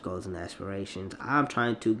dreams, goals, and aspirations. I'm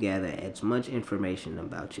trying to gather as much information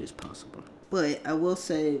about you as possible. But I will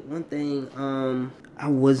say one thing, I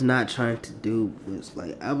was not trying to do was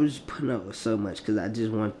like, I was putting up with so much because I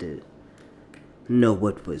just wanted to know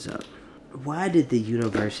what was up. Why did the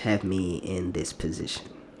universe have me in this position?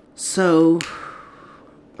 So,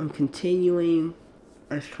 I'm continuing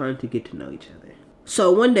as trying to get to know each other.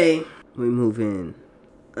 So one day, we move in,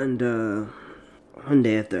 and one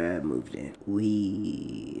day after I moved in,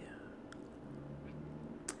 we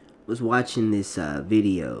was watching this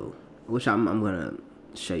video, which I'm gonna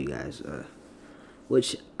show you guys,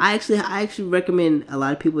 which I actually recommend a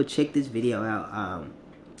lot of people check this video out.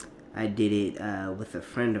 I did it with a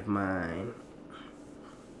friend of mine,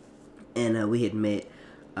 and we had met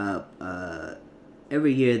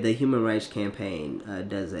every year. The Human Rights Campaign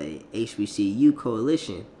does a HBCU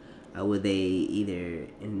coalition where they either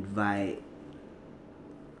invite,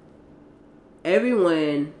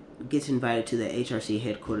 everyone gets invited to the HRC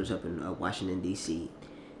headquarters up in Washington, D.C.,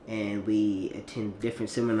 and we attend different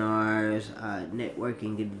seminars,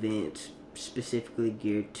 networking events specifically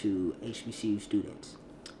geared to HBCU students.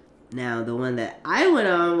 Now, the one that I went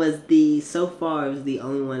on was so far, it was the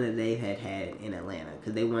only one that they had in Atlanta,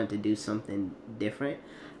 because they wanted to do something different.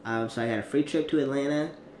 So I got a free trip to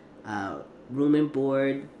Atlanta, room and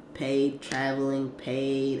board paid, traveling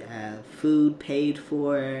paid, food paid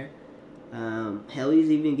for. Hell, we was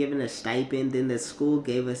even given a stipend. Then the school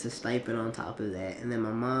gave us a stipend on top of that. And then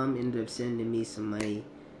my mom ended up sending me some money,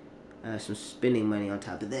 some spending money on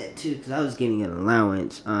top of that too, because I was getting an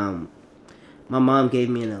allowance. My mom gave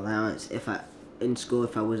me an allowance in school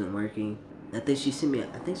if I wasn't working. I think she gave me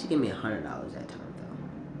 $100 that time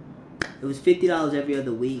though. It was $50 every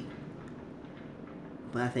other week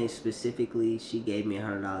But I think specifically she gave me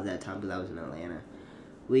 $100 that time because I was in Atlanta.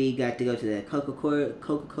 We got to go to the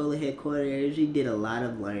Coca-Cola headquarters. We did a lot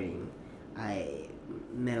of learning. I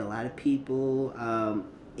met a lot of people.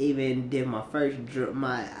 Even did my first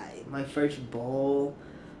ball.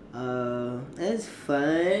 It was fun.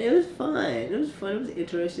 It was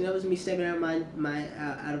interesting. That was me stepping out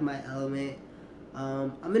out of my element.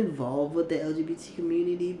 I'm involved with the LGBT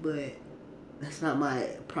community, but that's not my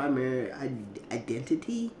primary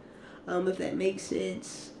identity. If that makes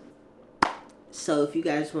sense. So if you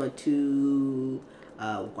guys want to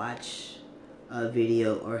watch a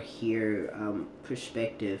video or hear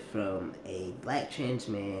perspective from a black trans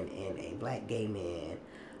man and a black gay man,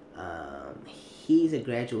 he's a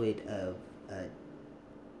graduate of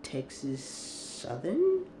Texas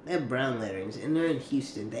Southern. They have brown letterings, and they're in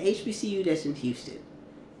Houston. The HBCU that's in Houston.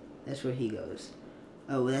 That's where he goes.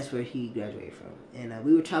 Oh, well, that's where he graduated from. And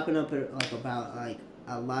we were talking about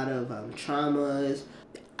a lot of traumas.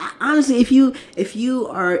 Honestly, if you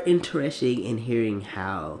are interested in hearing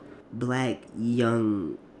how black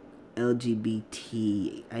young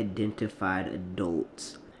LGBT identified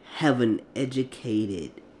adults have an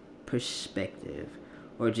educated perspective,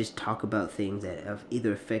 or just talk about things that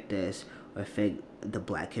either affect us or affect the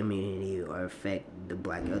black community or affect the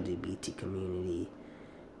black LGBT community.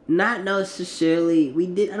 Not necessarily,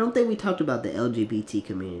 I don't think we talked about the LGBT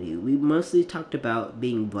community. We mostly talked about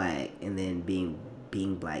being black and then being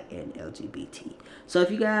black and LGBT. So if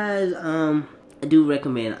you guys, I do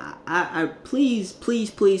recommend, I please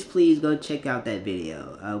go check out that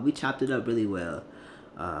video. We chopped it up really well.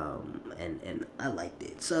 And I liked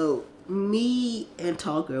it. So me and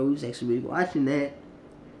Tall Girl, we was actually watching that,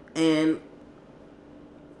 and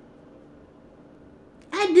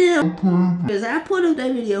I did because I put up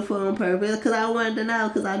that video for on purpose because I wanted to know,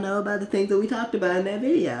 because I know about the things that we talked about in that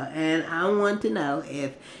video, and I want to know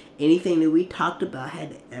if anything that we talked about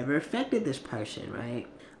had ever affected this person, right?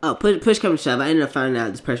 Oh, push come to shove, I ended up finding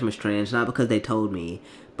out this person was trans, not because they told me,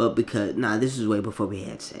 but because, this is way before we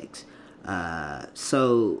had sex.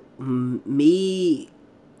 So me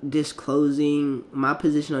disclosing, my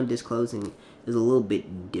position on disclosing is a little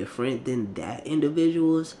bit different than that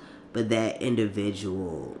individual's, but that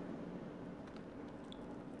individual,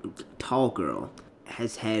 Tall Girl,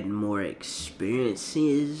 has had more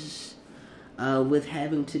experiences with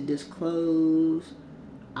having to disclose.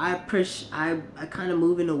 I kind of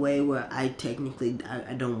move in a way where I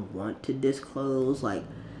don't want to disclose,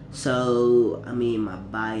 so, my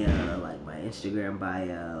bio, my Instagram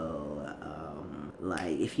bio,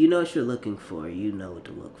 if you know what you're looking for, you know what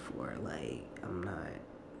to look for. I'm not,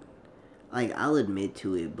 I'll admit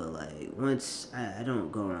to it, but, once I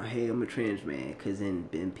don't go around, hey, I'm a trans man, because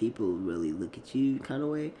then people really look at you kind of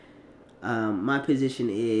way. My position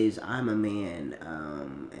is I'm a man,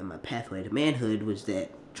 and my pathway to manhood was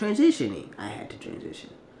that transitioning. I had to transition.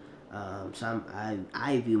 So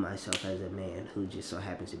I view myself as a man who just so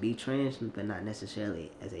happens to be trans, but not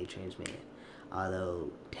necessarily as a trans man.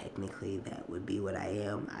 Although technically that would be what I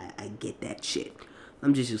am. I get that shit.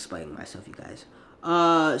 I'm just explaining myself, you guys.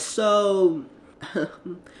 So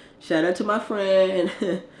shout out to my friend.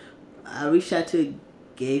 I reached out to a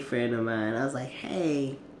gay friend of mine. I was like,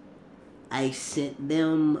 hey, I sent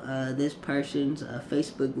them this person's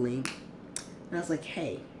Facebook link. And I was like,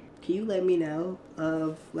 hey, can you let me know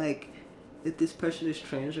of if this person is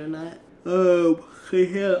trans or not?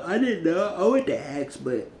 Yeah, I didn't know. I went to ask,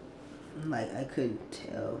 but I couldn't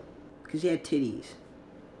tell because she had titties.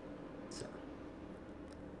 So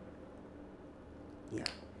yeah,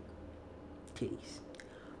 titties.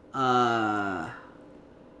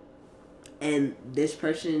 And this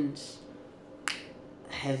person's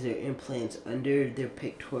has their implants under their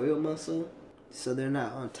pectoral muscle. So they're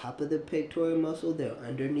not on top of the pectoral muscle, they're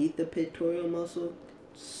underneath the pectoral muscle.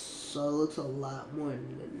 So it looks a lot more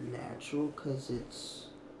natural because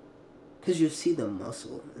you'll see the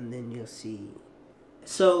muscle and then you'll see.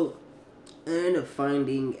 So I ended up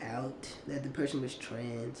finding out that the person was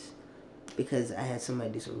trans because I had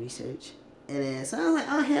somebody do some research. And then so I was like,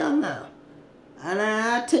 oh hell no. And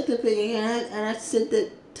I took the picture and I sent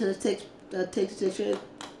it to the text picture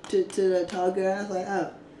to the tall girl. I was like,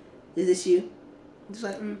 oh, is this you? It's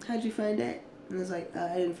like, how'd you find that? And it's like,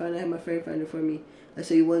 I didn't find it. I had my friend find it for me. I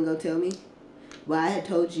said, you wasn't gonna tell me? Well, I had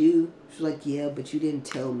told you. She was like, yeah, but you didn't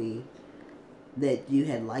tell me that you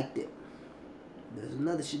had liked it. There's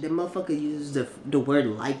another shit. That motherfucker uses the word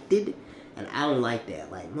liked it, and I don't like that.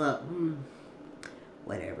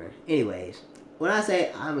 Whatever. Anyways, when I say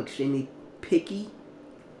I'm extremely picky,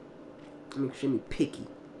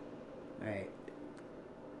 Alright.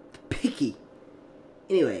 Picky.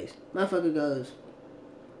 Anyways, motherfucker goes,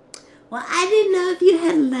 well, I didn't know if you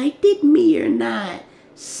had liked it me or not.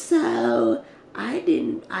 So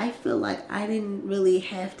I feel like I didn't really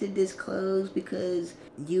have to disclose because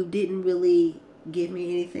you didn't really give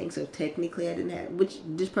me anything. So technically I didn't have, which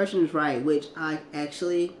this person is right, which I'm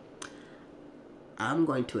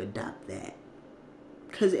going to adopt that.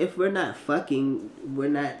 Because if we're not fucking, we're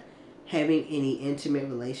not having any intimate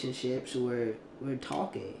relationships, we're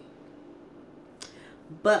talking.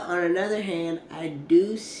 But on another hand, I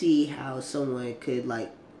do see how someone could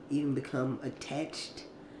like even become attached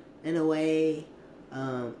in a way,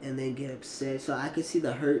 and then get upset. So I could see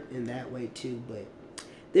the hurt in that way too. But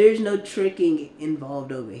there's no tricking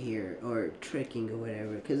involved over here, or tricking or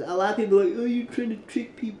whatever. Because a lot of people are like, oh, you're trying to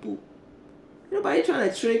trick people. Nobody trying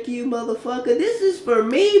to trick you, motherfucker. This is for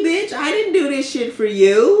me, bitch. I didn't do this shit for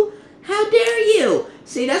you. How dare you?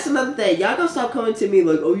 See, that's another thing. Y'all gonna stop coming to me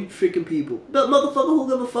like, oh, you tricking people. But motherfucker, who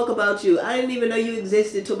give a fuck about you? I didn't even know you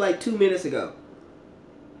existed till like 2 minutes ago.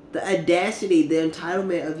 The audacity, the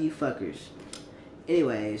entitlement of you fuckers.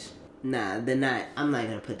 Anyways, I'm not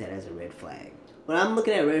gonna put that as a red flag. When I'm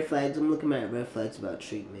looking at red flags, I'm looking at red flags about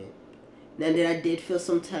treatment. Now that I did feel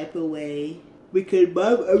some type of way, because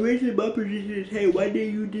originally my position is, hey, why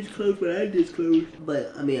didn't you disclose what I disclosed?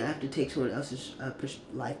 But, I mean, I have to take someone else's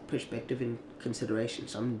life perspective in consideration,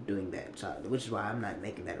 so I'm doing that. So, which is why I'm not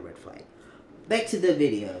making that a red flag. Back to the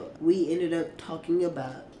video. We ended up talking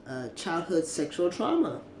about childhood sexual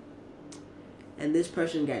trauma. And this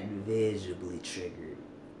person got visibly triggered.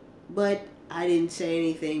 But I didn't say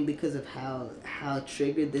anything because of how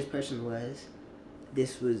triggered this person was.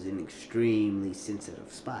 This was an extremely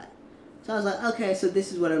sensitive spot. So I was like, okay, so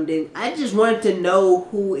this is what I'm doing. I just wanted to know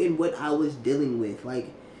who and what I was dealing with.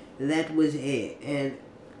 Like, that was it. And,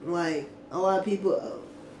 like, a lot of people...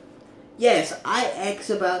 yes, I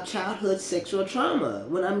ask about childhood sexual trauma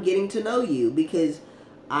when I'm getting to know you. Because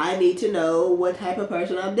I need to know what type of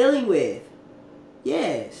person I'm dealing with.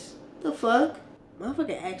 Yes. The fuck?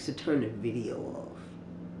 Motherfucker asked to turn the video off.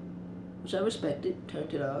 Which I respected.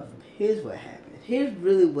 Turned it off. Here's what happened. Here's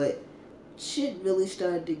really what... shit really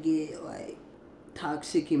started to get like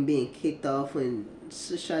toxic and being kicked off when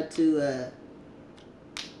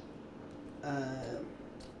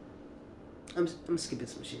I'm skipping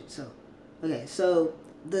some shit. So okay, so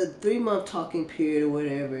the 3-month talking period or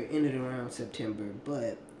whatever ended around September,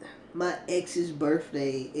 but my ex's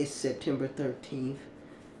birthday is September 13th.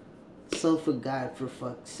 So for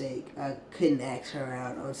fuck's sake, I couldn't ask her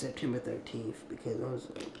out on September 13th because I was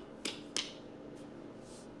like,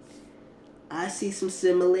 I see some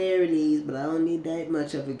similarities, but I don't need that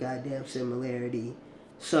much of a goddamn similarity.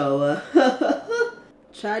 So,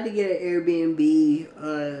 tried to get an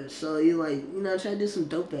Airbnb, so you like, try to do some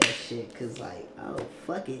dope ass shit, cause like, oh,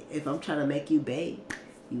 fuck it. If I'm trying to make you bae,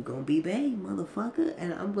 you gonna be bae, motherfucker,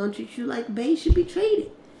 and I'm gonna treat you like bae should be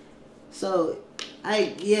treated. So,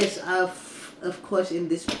 of course, in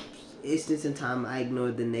this instance in time, I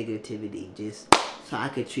ignored the negativity, just so I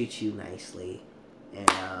could treat you nicely,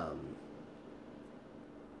 and,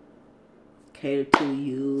 cater to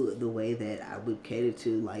you the way that I would cater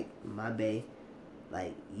to, like, my bae.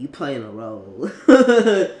 Like, you playing a role.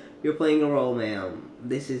 You're playing a role, ma'am.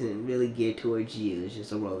 This isn't really geared towards you. It's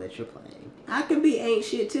just a role that you're playing. I can be ain't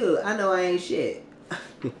shit, too. I know I ain't shit.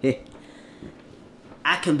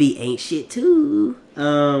 I can be ain't shit, too.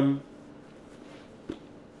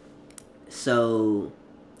 So,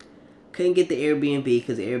 couldn't get the Airbnb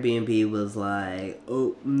because the Airbnb was like,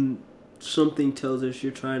 oh, something tells us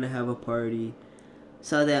you're trying to have a party.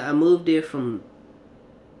 So that I moved there from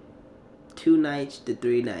 2 nights to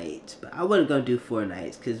 3 nights. But I wasn't going to do 4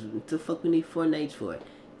 nights. Because what the fuck we need 4 nights for?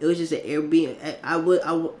 It was just an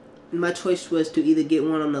Airbnb. My choice was to either get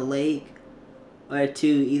one on the lake. Or to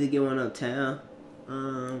either get one uptown.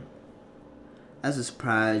 I was a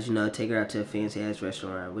surprise, take her out to a fancy ass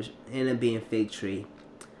restaurant. Which ended up being Fig Tree.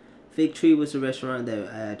 Fig Tree was the restaurant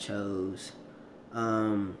that I chose.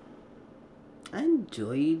 I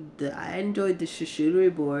enjoyed the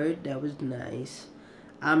charcuterie board. That was nice.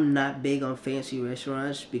 I'm not big on fancy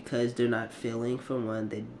restaurants because they're not filling, for one.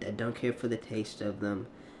 I don't care for the taste of them.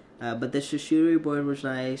 But the charcuterie board was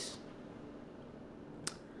nice.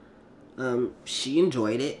 She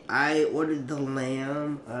enjoyed it. I ordered the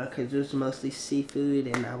lamb because it was mostly seafood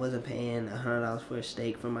and I wasn't paying $100 for a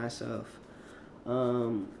steak for myself.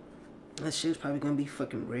 That shit's probably gonna be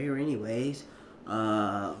fucking rare anyways.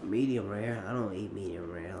 Medium rare. I don't eat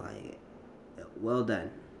medium rare. Like, well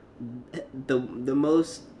done. The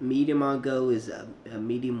most medium I'll go is a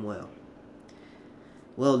medium well.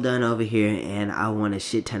 Well done over here, and I want a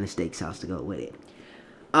shit ton of steak sauce to go with it.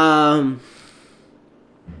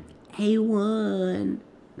 A1.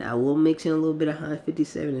 Now we'll mix in a little bit of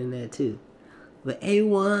 157 in that too. But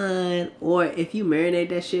A1, or if you marinate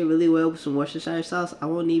that shit really well with some Worcestershire sauce, I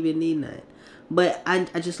won't even need none. But I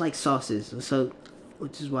just like sauces, so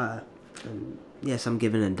which is why, yes, I'm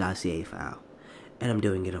giving a dossier file, and I'm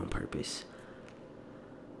doing it on purpose.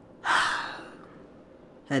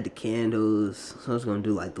 Had the candles, so I was gonna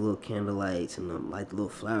do like the little candle lights and the little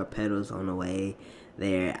flower petals on the way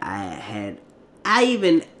there. I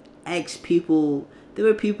even asked people. There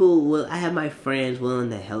were people. I had my friends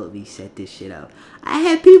willing to help me set this shit up. I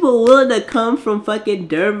had people willing to come from fucking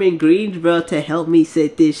Durham and Greensboro to help me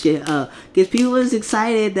set this shit up, cause people was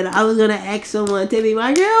excited that I was gonna ask someone to be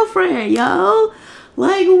my girlfriend, yo.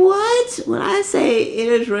 Like, what? When I say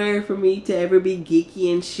it is rare for me to ever be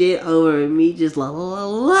geeky and shit over me just la la la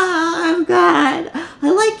la, God, I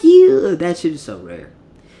like you. That shit is so rare.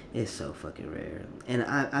 It's so fucking rare. And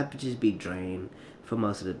I just be drained for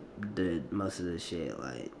most of the shit,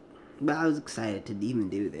 like. But I was excited to even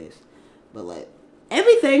do this. But, like,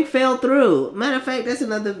 everything fell through. Matter of fact,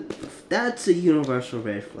 that's a universal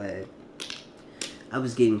red flag. I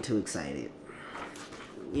was getting too excited.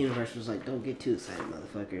 Universe was like, don't get too excited,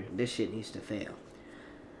 motherfucker. This shit needs to fail.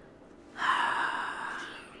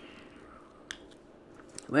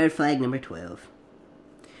 Red flag number 12.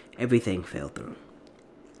 Everything fell through.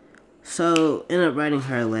 So, ended up writing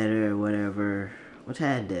her a letter or whatever, which I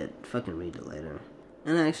had to fucking read the letter.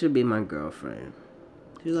 And actually be my girlfriend.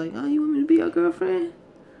 She was like, oh, you want me to be your girlfriend?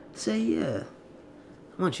 Say, yeah.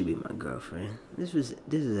 I want you to be my girlfriend. This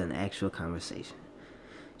is an actual conversation.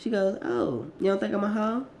 She goes, oh, you don't think I'm a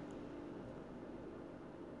hoe?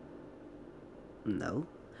 No.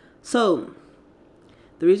 So,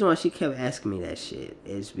 the reason why she kept asking me that shit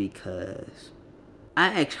is because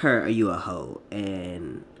I asked her, are you a hoe?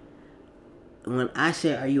 And when I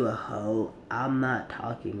say, are you a hoe, I'm not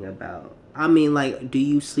talking about, I mean, like, do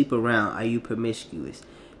you sleep around? Are you promiscuous?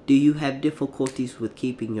 Do you have difficulties with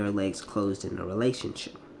keeping your legs closed in a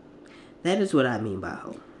relationship? That is what I mean by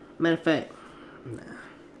hoe. Matter of fact, nah.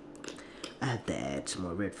 I have to add some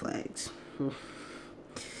more red flags.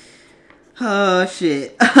 Oh,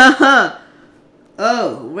 shit.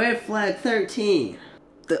 Oh, red flag 13.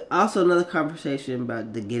 Also, another conversation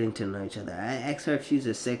about the getting to know each other. I asked her if she's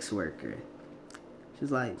a sex worker. She's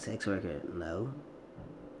like, sex worker? No.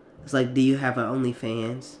 It's like, do you have an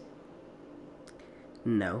OnlyFans?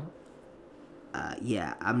 No.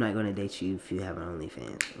 Yeah, I'm not going to date you if you have an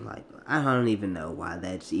OnlyFans. I'm like, I don't even know why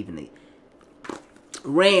that's even a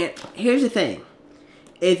rant. Here's the thing.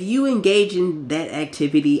 If you engage in that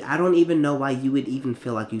activity, I don't even know why you would even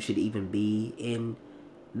feel like you should even be in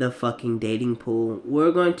the fucking dating pool.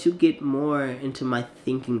 We're going to get more into my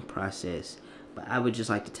thinking process, but I would just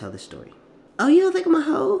like to tell the story. Oh, you don't think I'm a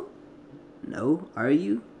hoe? No. Are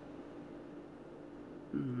you?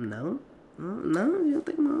 No. No, you don't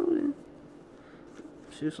think I'm a hoe then?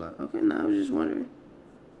 She was like, okay, no, I was just wondering.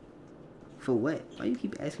 For what? Why you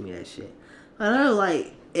keep asking me that shit? I know,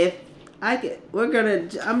 like, if I get,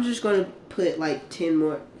 I'm just gonna put like 10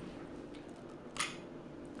 more.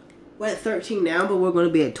 We're at 13 now, but we're gonna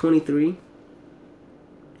be at 23.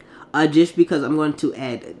 Just because I'm going to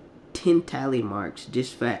add 10 tally marks,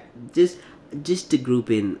 just to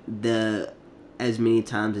group in the as many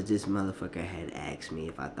times as this motherfucker had asked me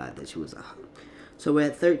if I thought that she was a hoe. So we're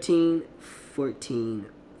at 13, 14,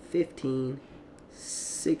 15,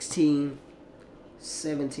 16,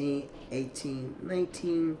 17, 18,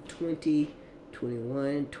 19, 20,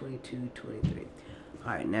 21, 22, 23.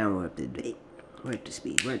 Alright, now we're up to date. We're up to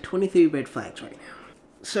speed. We're at 23 red flags right now.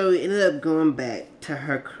 So we ended up going back to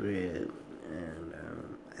her crib. And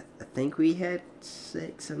I think we had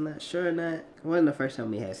sex. I'm not sure or not. It wasn't the first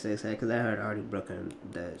time we had sex because I had already broken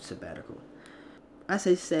the sabbatical. I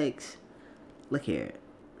say sex. Look here.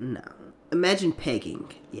 No. Imagine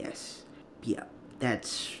pegging. Yes. Yeah.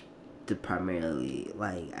 That's the primarily,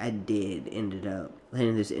 like, I ended up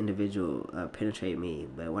letting this individual penetrate me.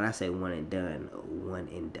 But when I say one and done.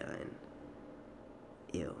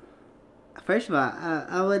 Ew. First of all,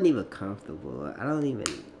 I wasn't even comfortable.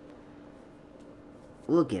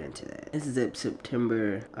 We'll get into that. This is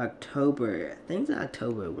September, October. Things in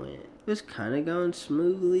October went. It was kind of going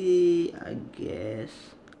smoothly, I guess.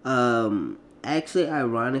 Actually,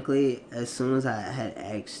 ironically, as soon as I had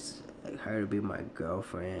asked her to be my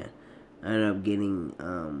girlfriend, I ended up getting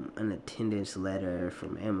an attendance letter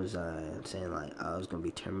from Amazon saying like I was gonna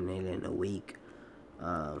be terminated in a week.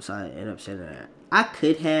 So I ended up saying that I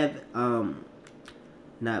could have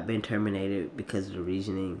not been terminated because of the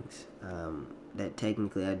reasonings. That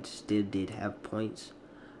technically I still did have points.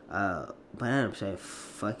 But I ended up saying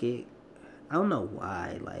fuck it. I don't know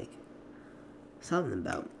why. Like, something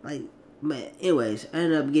about like. But anyways, I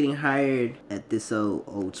ended up getting hired at this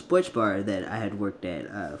old sports bar that I had worked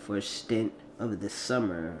at for a stint over the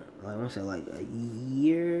summer. I want to say like a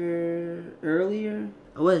year earlier.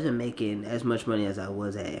 I wasn't making as much money as I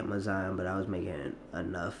was at Amazon, but I was making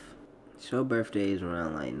enough. So birthday is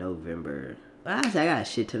around like November. Honestly, I got a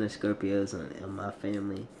shit ton of Scorpios in my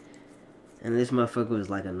family. And this motherfucker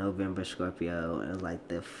was like a November Scorpio. It was like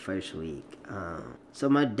the first week. So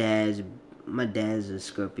my dad's a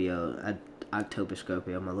Scorpio, October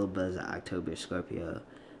Scorpio. My little brother's an October Scorpio.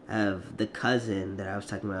 I have the cousin that I was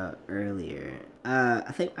talking about earlier.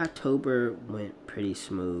 I think October went pretty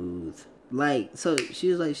smooth. Like, so she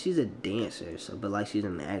was like, she's a dancer, but like she's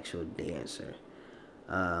an actual dancer.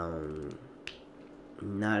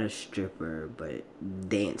 Not a stripper, but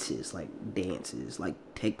dances, like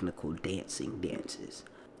technical dances.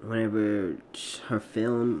 Whenever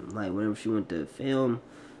whenever she went to film,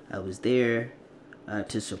 I was there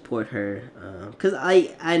to support her. Cause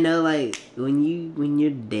I know like when you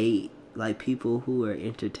date like people who are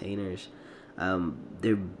entertainers,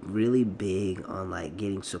 they're really big on like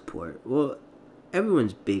getting support. Well,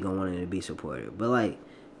 everyone's big on wanting to be supported, but like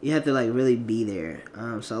you have to like really be there.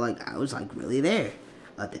 So like I was like really there.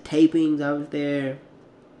 The tapings, I was there.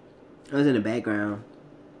 I was in the background.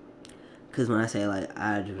 Because when I say, like,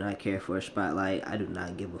 I do not care for a spotlight, I do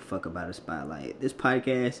not give a fuck about a spotlight. This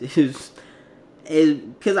podcast is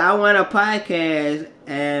because I want a podcast,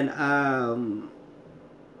 and I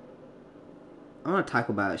want to talk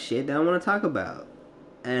about shit that I want to talk about.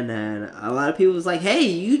 And then a lot of people was like,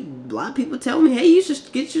 a lot of people tell me, hey, you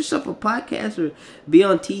should get yourself a podcast or be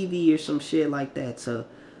on TV or some shit like that. So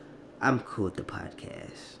I'm cool with the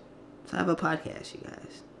podcast. So I have a podcast, you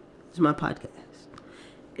guys. This is my podcast.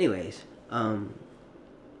 Anyways,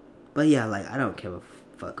 but yeah, like, I don't give a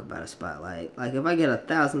fuck about a spotlight. Like, if I get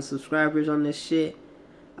 1,000 subscribers on this shit,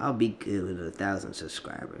 I'll be good with 1,000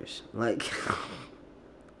 subscribers. Like,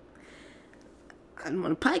 I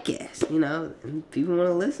want a podcast, you know, and people want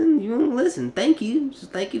to listen, you want to listen. Thank you. So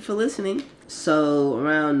thank you for listening. So,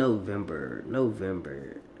 around November,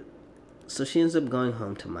 so she ends up going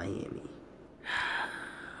home to Miami.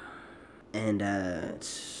 And,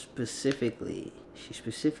 she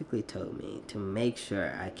specifically told me to make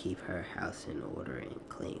sure I keep her house in order and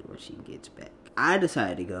clean when she gets back. I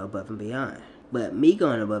decided to go above and beyond. But me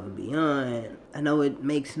going above and beyond, I know it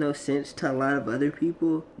makes no sense to a lot of other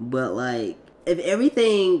people, but like, if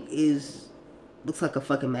everything looks like a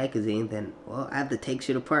fucking magazine, then, well, I have to take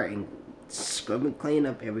shit apart and scrub and clean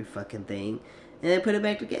up every fucking thing and then put it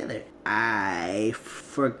back together. I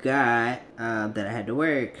forgot that I had to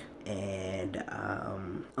work. And,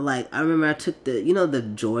 like, I remember I took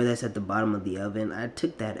the drawer that's at the bottom of the oven, I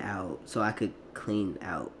took that out so I could clean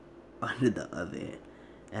out under the oven,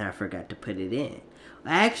 and I forgot to put it in.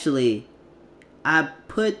 Actually, I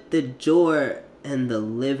put the drawer in the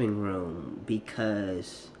living room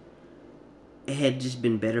because it had just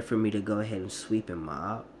been better for me to go ahead and sweep and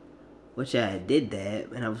mop, which I did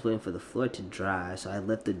that, and I was waiting for the floor to dry, so I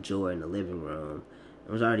left the drawer in the living room.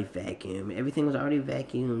 It was already vacuumed. Everything was already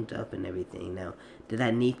vacuumed up and everything. Now, did I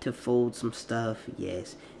need to fold some stuff?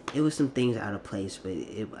 Yes. It was some things out of place, but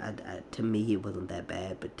to me, it wasn't that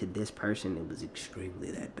bad. But to this person, it was extremely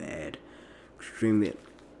that bad. Extremely.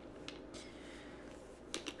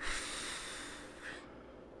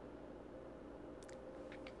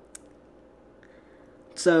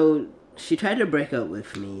 So, she tried to break up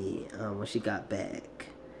with me when she got back.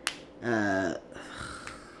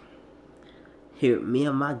 Here, me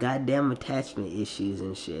and my goddamn attachment issues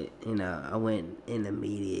and shit. You know, I went in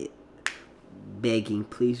immediate begging,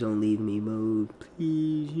 please don't leave me mode.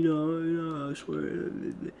 Please, you know, I swear.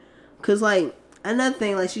 Cause like, another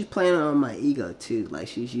thing, like, she's playing on my ego too. Like,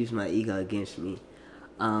 she's using my ego against me.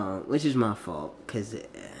 Which is my fault. Cause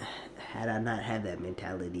had I not had that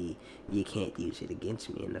mentality, you can't use it against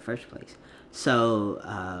me in the first place. So,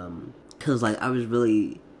 cause like, I was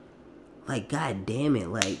really... Like, god damn it,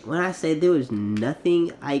 like, when I said there was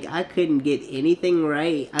nothing, I couldn't get anything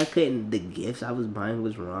right. The gifts I was buying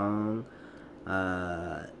was wrong.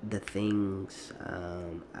 The things,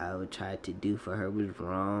 I would try to do for her was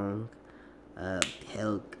wrong.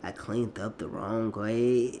 Hell, I cleaned up the wrong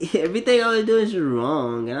way. Everything I was doing was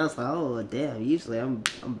wrong, and I was like, oh, damn, usually I'm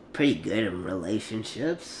pretty good in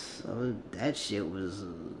relationships. So that shit was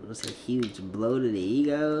a huge blow to the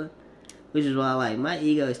ego. Which is why, like, my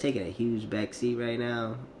ego is taking a huge backseat right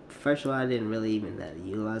now. First of all, I didn't really even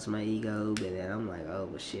utilize my ego, but then I'm like, oh,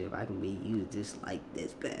 well, shit, if I can be used just like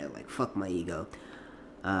this bad, like, fuck my ego.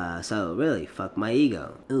 So, really, fuck my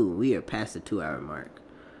ego. Ooh, we are past the 2-hour mark.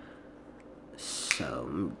 So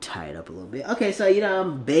I'm tied up a little bit. Okay, so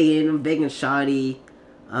I'm begging Shawty.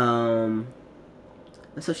 And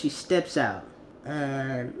so she steps out.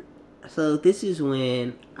 And so this is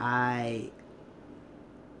when I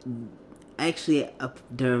actually,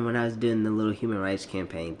 during when I was doing the little human rights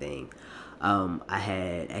campaign thing, I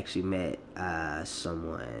had actually met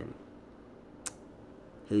someone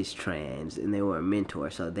who's trans, and they were a mentor.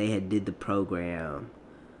 So they had did the program.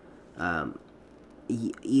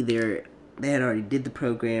 Either they had already did the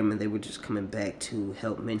program, and they were just coming back to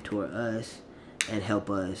help mentor us and help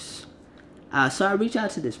us. So I reached out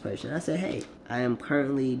to this person. I said, "Hey, I am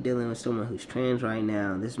currently dealing with someone who's trans right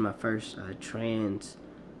now. This is my first trans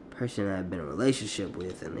person that I've been in a relationship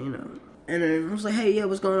with, and And then I was like, hey, yeah,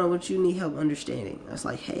 what's going on? What you need help understanding? I was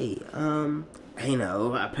like, hey, I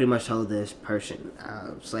pretty much told this person.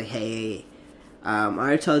 I was like, hey, I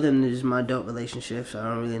already told them this is my adult relationship, so I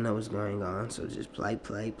don't really know what's going on. So just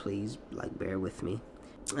please, bear with me.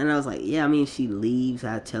 And I was like, yeah, I mean, she leaves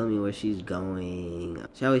without telling me where she's going.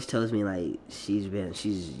 She always tells me, like, she's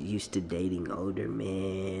used to dating older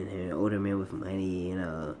men, and older men with money,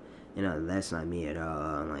 that's not me at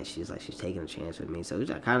all. And she's taking a chance with me. So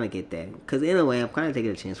I kind of get that. Because in a way, I'm kind of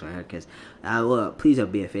taking a chance with her. Because, please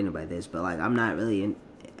don't be offended by this, but, I'm not really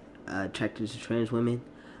attracted to trans women.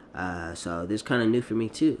 So this is kind of new for me,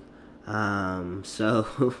 too. And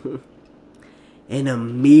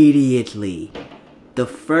immediately, the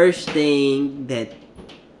first thing that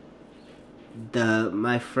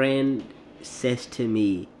my friend says to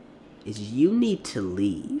me is, you need to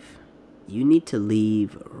leave. You need to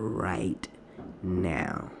leave right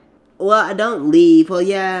now. Well, I don't leave. Well,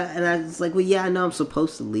 yeah. And I was like, well, yeah, I know I'm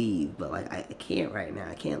supposed to leave. But, I can't right now.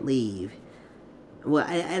 I can't leave. Well,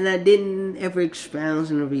 I didn't ever expound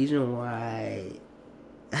on the reason why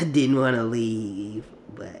I didn't want to leave.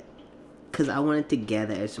 But, because I wanted to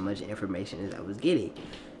gather as much information as I was getting.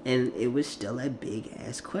 And it was still a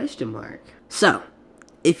big-ass question mark. So,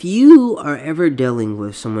 if you are ever dealing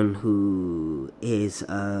with someone who is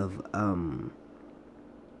of,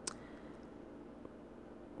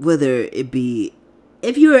 whether it be,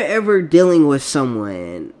 if you are ever dealing with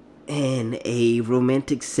someone in a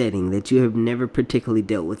romantic setting that you have never particularly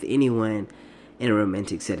dealt with anyone in a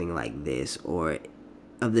romantic setting like this, or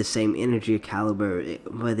of the same energy or caliber,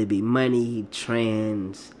 whether it be money,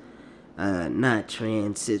 trans, not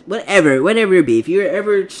trans, whatever it be. If you're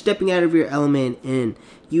ever stepping out of your element and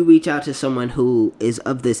you reach out to someone who is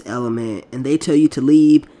of this element and they tell you to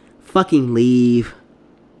leave, fucking leave.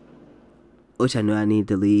 Which I knew I need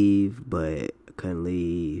to leave, but I couldn't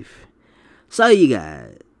leave. So you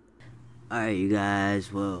guys. Alright, you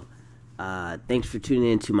guys. Well, thanks for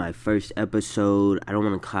tuning in to my first episode. I don't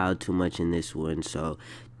want to cloud too much in this one, so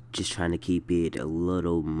just trying to keep it a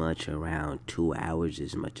little much around 2 hours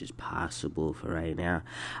as much as possible for right now.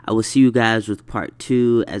 I will see you guys with part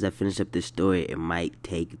 2 as I finish up this story. It might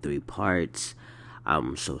take 3 parts.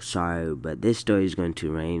 I'm so sorry, but this story is going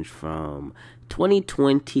to range from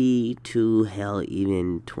 2020 to hell,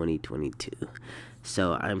 even 2022.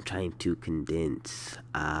 So I'm trying to condense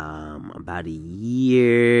about a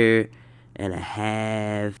year and a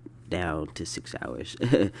half down to 6 hours.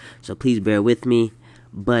 So please bear with me.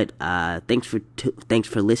 But thanks for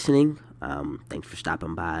listening. Thanks for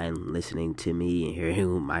stopping by and listening to me and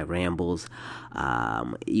hearing my rambles.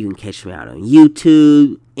 You can catch me out on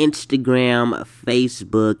YouTube, Instagram,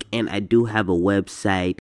 Facebook, and I do have a website.